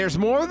 There's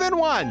more than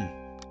one.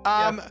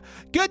 Yep.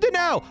 Good to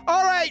know.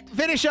 All right,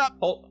 finish up.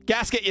 Oh.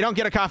 Gasket, you don't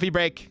get a coffee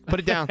break.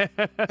 Put it down.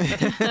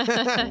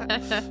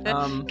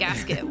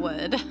 Gasket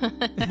would.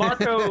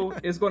 Marco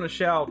is going to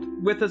shout,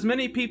 with as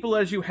many people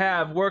as you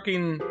have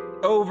working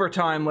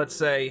overtime, let's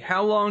say,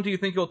 how long do you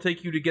think it'll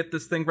take you to get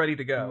this thing ready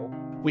to go?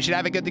 We should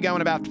have it good to go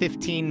in about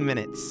 15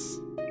 minutes.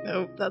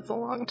 Nope, that's a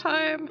long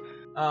time.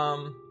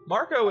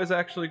 Marco is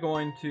actually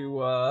going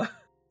to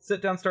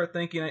sit down, start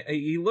thinking.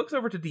 He looks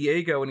over to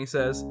Diego and he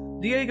says,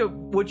 Diego,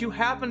 would you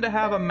happen to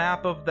have a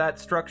map of that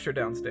structure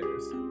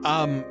downstairs?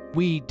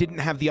 We didn't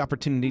have the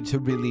opportunity to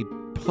really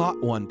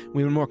plot one.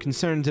 We were more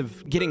concerned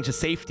of getting to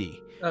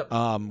safety.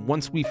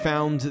 Once we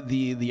found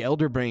the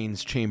Elder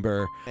Brains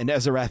chamber and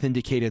Ezerath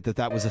indicated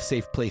that was a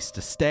safe place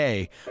to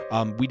stay,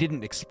 we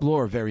didn't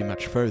explore very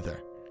much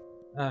further.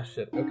 Ah,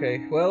 shit.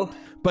 Okay, well...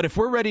 But if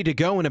we're ready to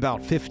go in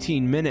about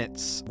 15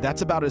 minutes,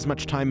 that's about as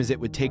much time as it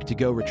would take to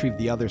go retrieve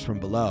the others from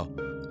below.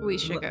 We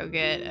should go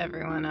get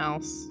everyone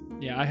else.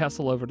 Yeah, I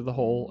hustle over to the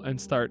hole and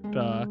start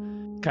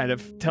kind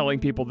of telling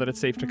people that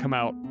it's safe to come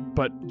out,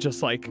 but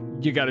just like,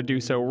 you gotta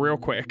do so real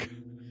quick.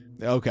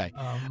 Okay.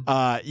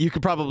 You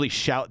could probably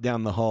shout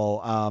down the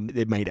hole.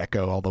 It might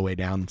echo all the way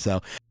down, so...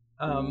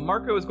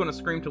 Marco is going to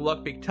scream to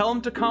Luckbeak, tell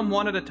him to come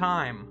one at a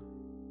time.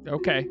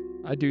 Okay,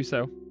 I do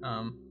so.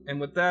 And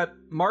with that,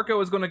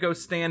 Marco is going to go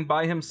stand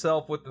by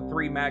himself with the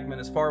 3 magmen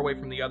as far away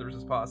from the others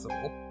as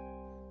possible.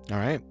 All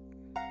right.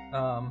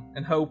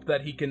 And hope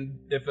that he can,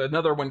 if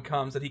another one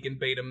comes, that he can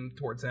bait him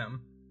towards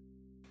him.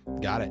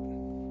 Got it.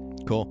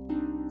 Cool.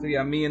 So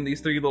yeah, me and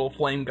these 3 little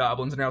flame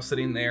goblins are now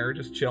sitting there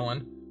just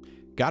chilling.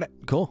 Got it.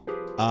 Cool.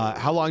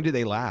 How long do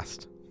they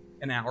last?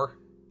 An hour.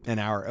 An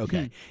hour.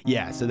 Okay.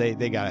 Yeah. So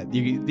they got it.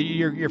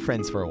 You're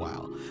friends for a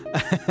while.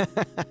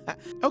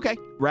 Okay.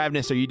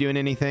 Ravnus, are you doing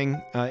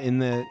anything in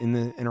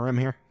the interim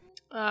here?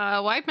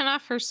 Wiping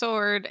off her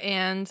sword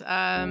and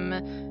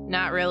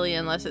not really,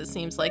 unless it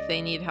seems like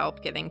they need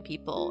help getting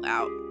people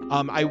out.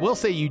 I will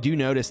say you do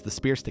notice the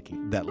spear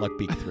sticking that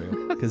Luckbeak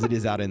threw because it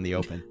is out in the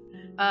open.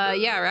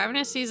 Yeah,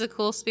 Ravenous sees a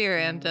cool spear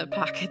and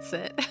pockets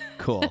it.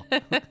 Cool.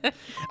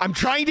 I'm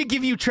trying to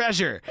give you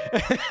treasure.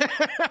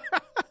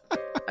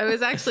 I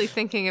was actually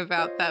thinking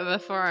about that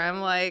before.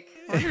 I'm like,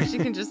 I wonder if she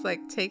can just like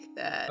take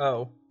that.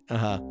 Oh.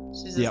 Uh-huh.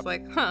 She's just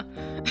like, huh.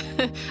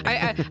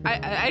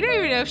 I don't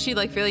even know if she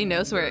like really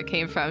knows where it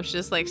came from. She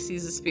just like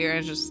sees a spear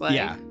and just like,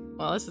 yeah.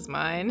 Well, this is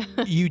mine.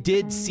 You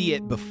did see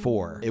it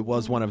before. It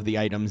was one of the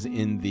items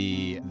in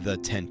the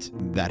tent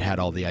that had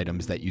all the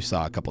items that you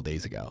saw a couple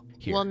days ago.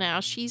 Here. Well, now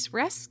she's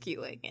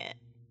rescuing it.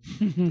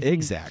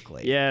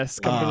 Exactly. Yes,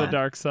 come to the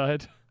dark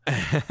side.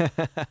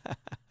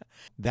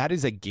 That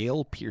is a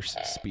Gale Pierce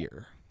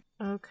spear.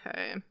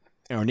 Okay.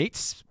 An ornate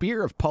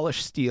spear of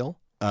polished steel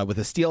with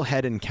a steel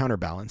head and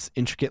counterbalance,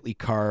 intricately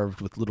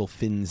carved with little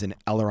fins and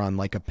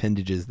aileron-like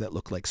appendages that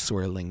look like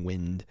swirling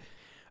wind.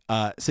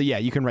 So yeah,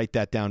 you can write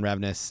that down,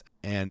 Ravnus,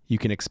 and you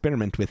can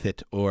experiment with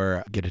it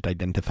or get it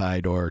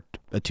identified or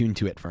attune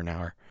to it for an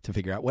hour to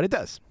figure out what it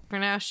does. For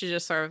now, she's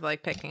just sort of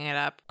like picking it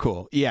up.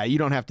 Cool. Yeah, you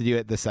don't have to do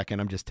it this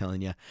second. I'm just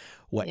telling you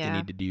what you Yeah.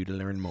 need to do to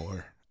learn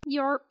more.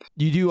 Yarp.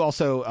 You do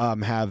also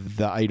have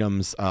the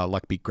items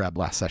Luckbeak grabbed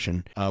last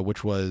session,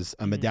 which was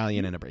a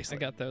medallion and a I bracelet.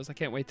 got those. I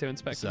can't wait to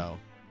inspect them. So,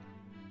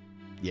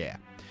 yeah.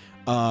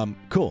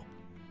 Cool.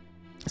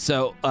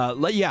 So,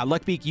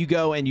 Luckbeak, you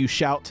go and you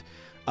shout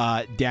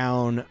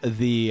down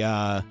the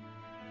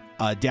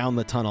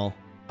tunnel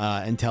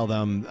and tell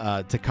them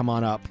to come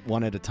on up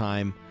one at a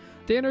time.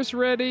 Dinner's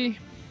ready.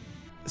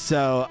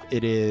 So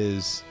it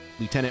is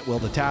Lieutenant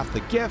Wilda Taft, the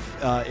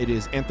GIF. It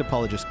is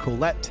Anthropologist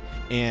Colette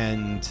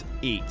and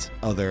 8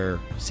 other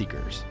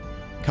Seekers.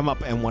 Come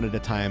up and one at a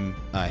time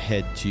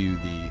head to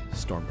the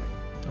Stormring.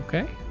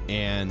 Okay.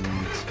 And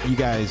you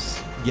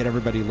guys get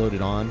everybody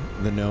loaded on.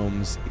 The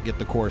gnomes get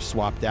the cores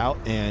swapped out,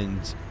 and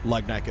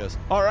Lugnut goes,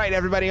 "All right,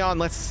 everybody on.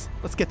 Let's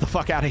get the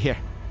fuck out of here."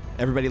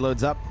 Everybody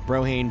loads up.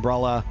 Brohane,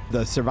 Brala,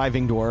 the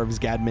surviving dwarves,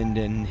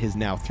 Gadmund, and his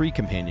now 3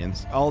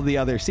 companions. All the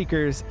other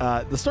Seekers.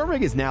 The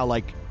Stormring is now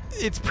like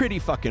it's pretty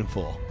fucking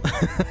full.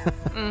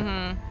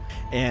 Mm-hmm.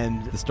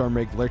 And the storm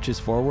rig lurches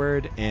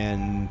forward,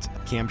 and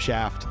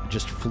Camshaft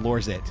just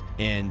floors it,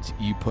 and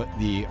you put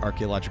the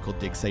archaeological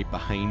dig site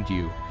behind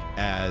you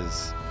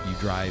as you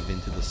drive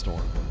into the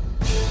storm.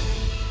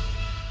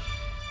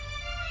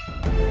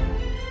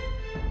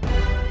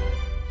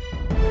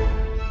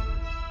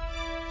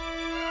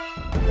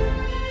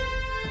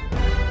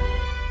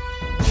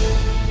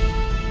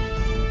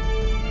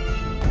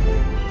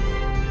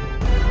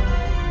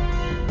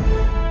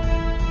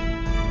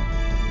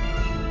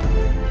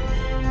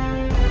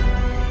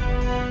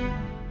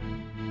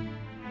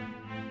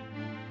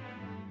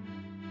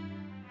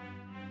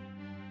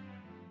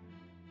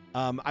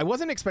 I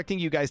wasn't expecting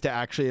you guys to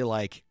actually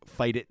like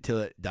fight it till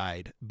it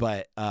died,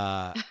 but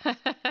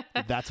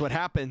that's what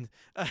happened.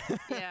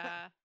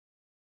 Yeah.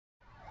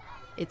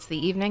 It's the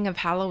evening of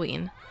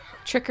Halloween.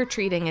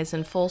 Trick-or-treating is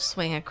in full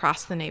swing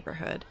across the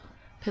neighborhood.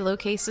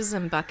 Pillowcases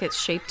and buckets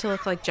shaped to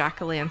look like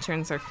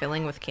jack-o'-lanterns are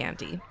filling with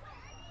candy.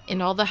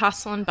 In all the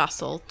hustle and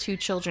bustle, 2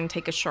 children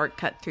take a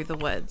shortcut through the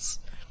woods.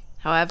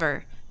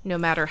 However, no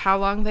matter how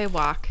long they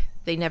walk,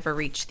 they never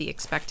reach the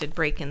expected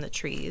break in the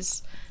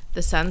trees.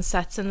 The sun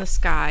sets in the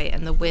sky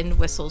and the wind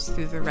whistles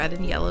through the red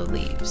and yellow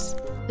leaves.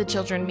 The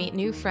children meet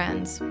new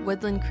friends,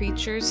 woodland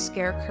creatures,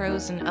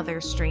 scarecrows, and other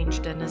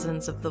strange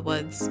denizens of the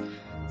woods.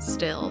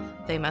 Still,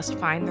 they must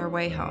find their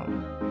way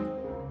home.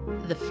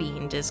 The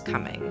Fiend is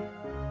coming.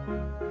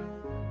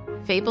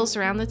 Fables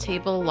Around the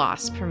Table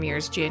Lost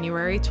premieres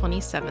January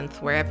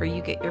 27th wherever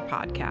you get your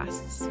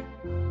podcasts.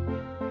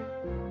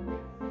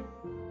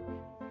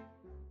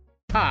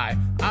 Hi,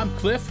 I'm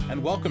Cliff,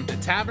 and welcome to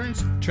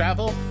Taverns,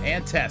 Travel,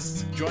 and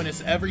Tests. Join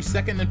us every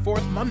second and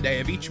fourth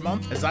Monday of each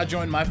month as I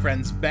join my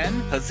friends Ben,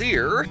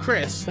 Hazir,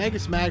 Chris,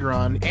 Magus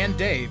Magron, and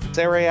Dave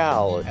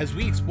Serial, as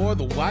we explore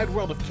the wide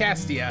world of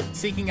Castia,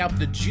 seeking out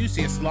the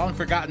juiciest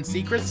long-forgotten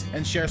secrets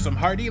and share some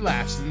hearty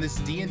laughs in this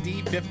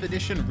D&D 5th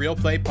Edition Real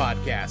Play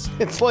podcast.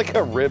 It's like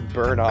a rib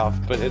burn-off,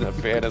 but in a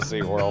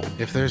fantasy world.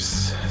 if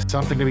there's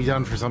something to be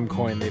done for some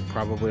coin, they've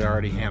probably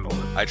already handled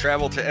it. I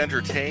travel to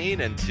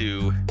entertain and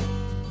to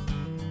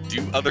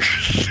do other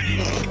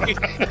things.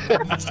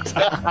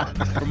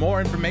 For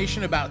more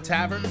information about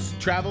taverns,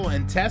 travel,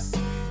 and tests,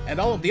 and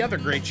all of the other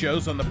great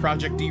shows on the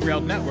Project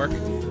Derailed Network,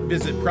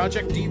 visit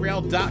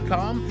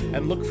ProjectDerailed.com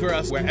and look for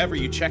us wherever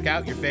you check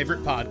out your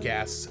favorite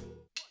podcasts.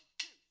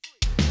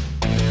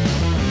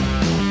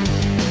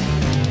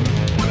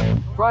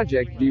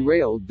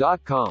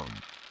 ProjectDerailed.com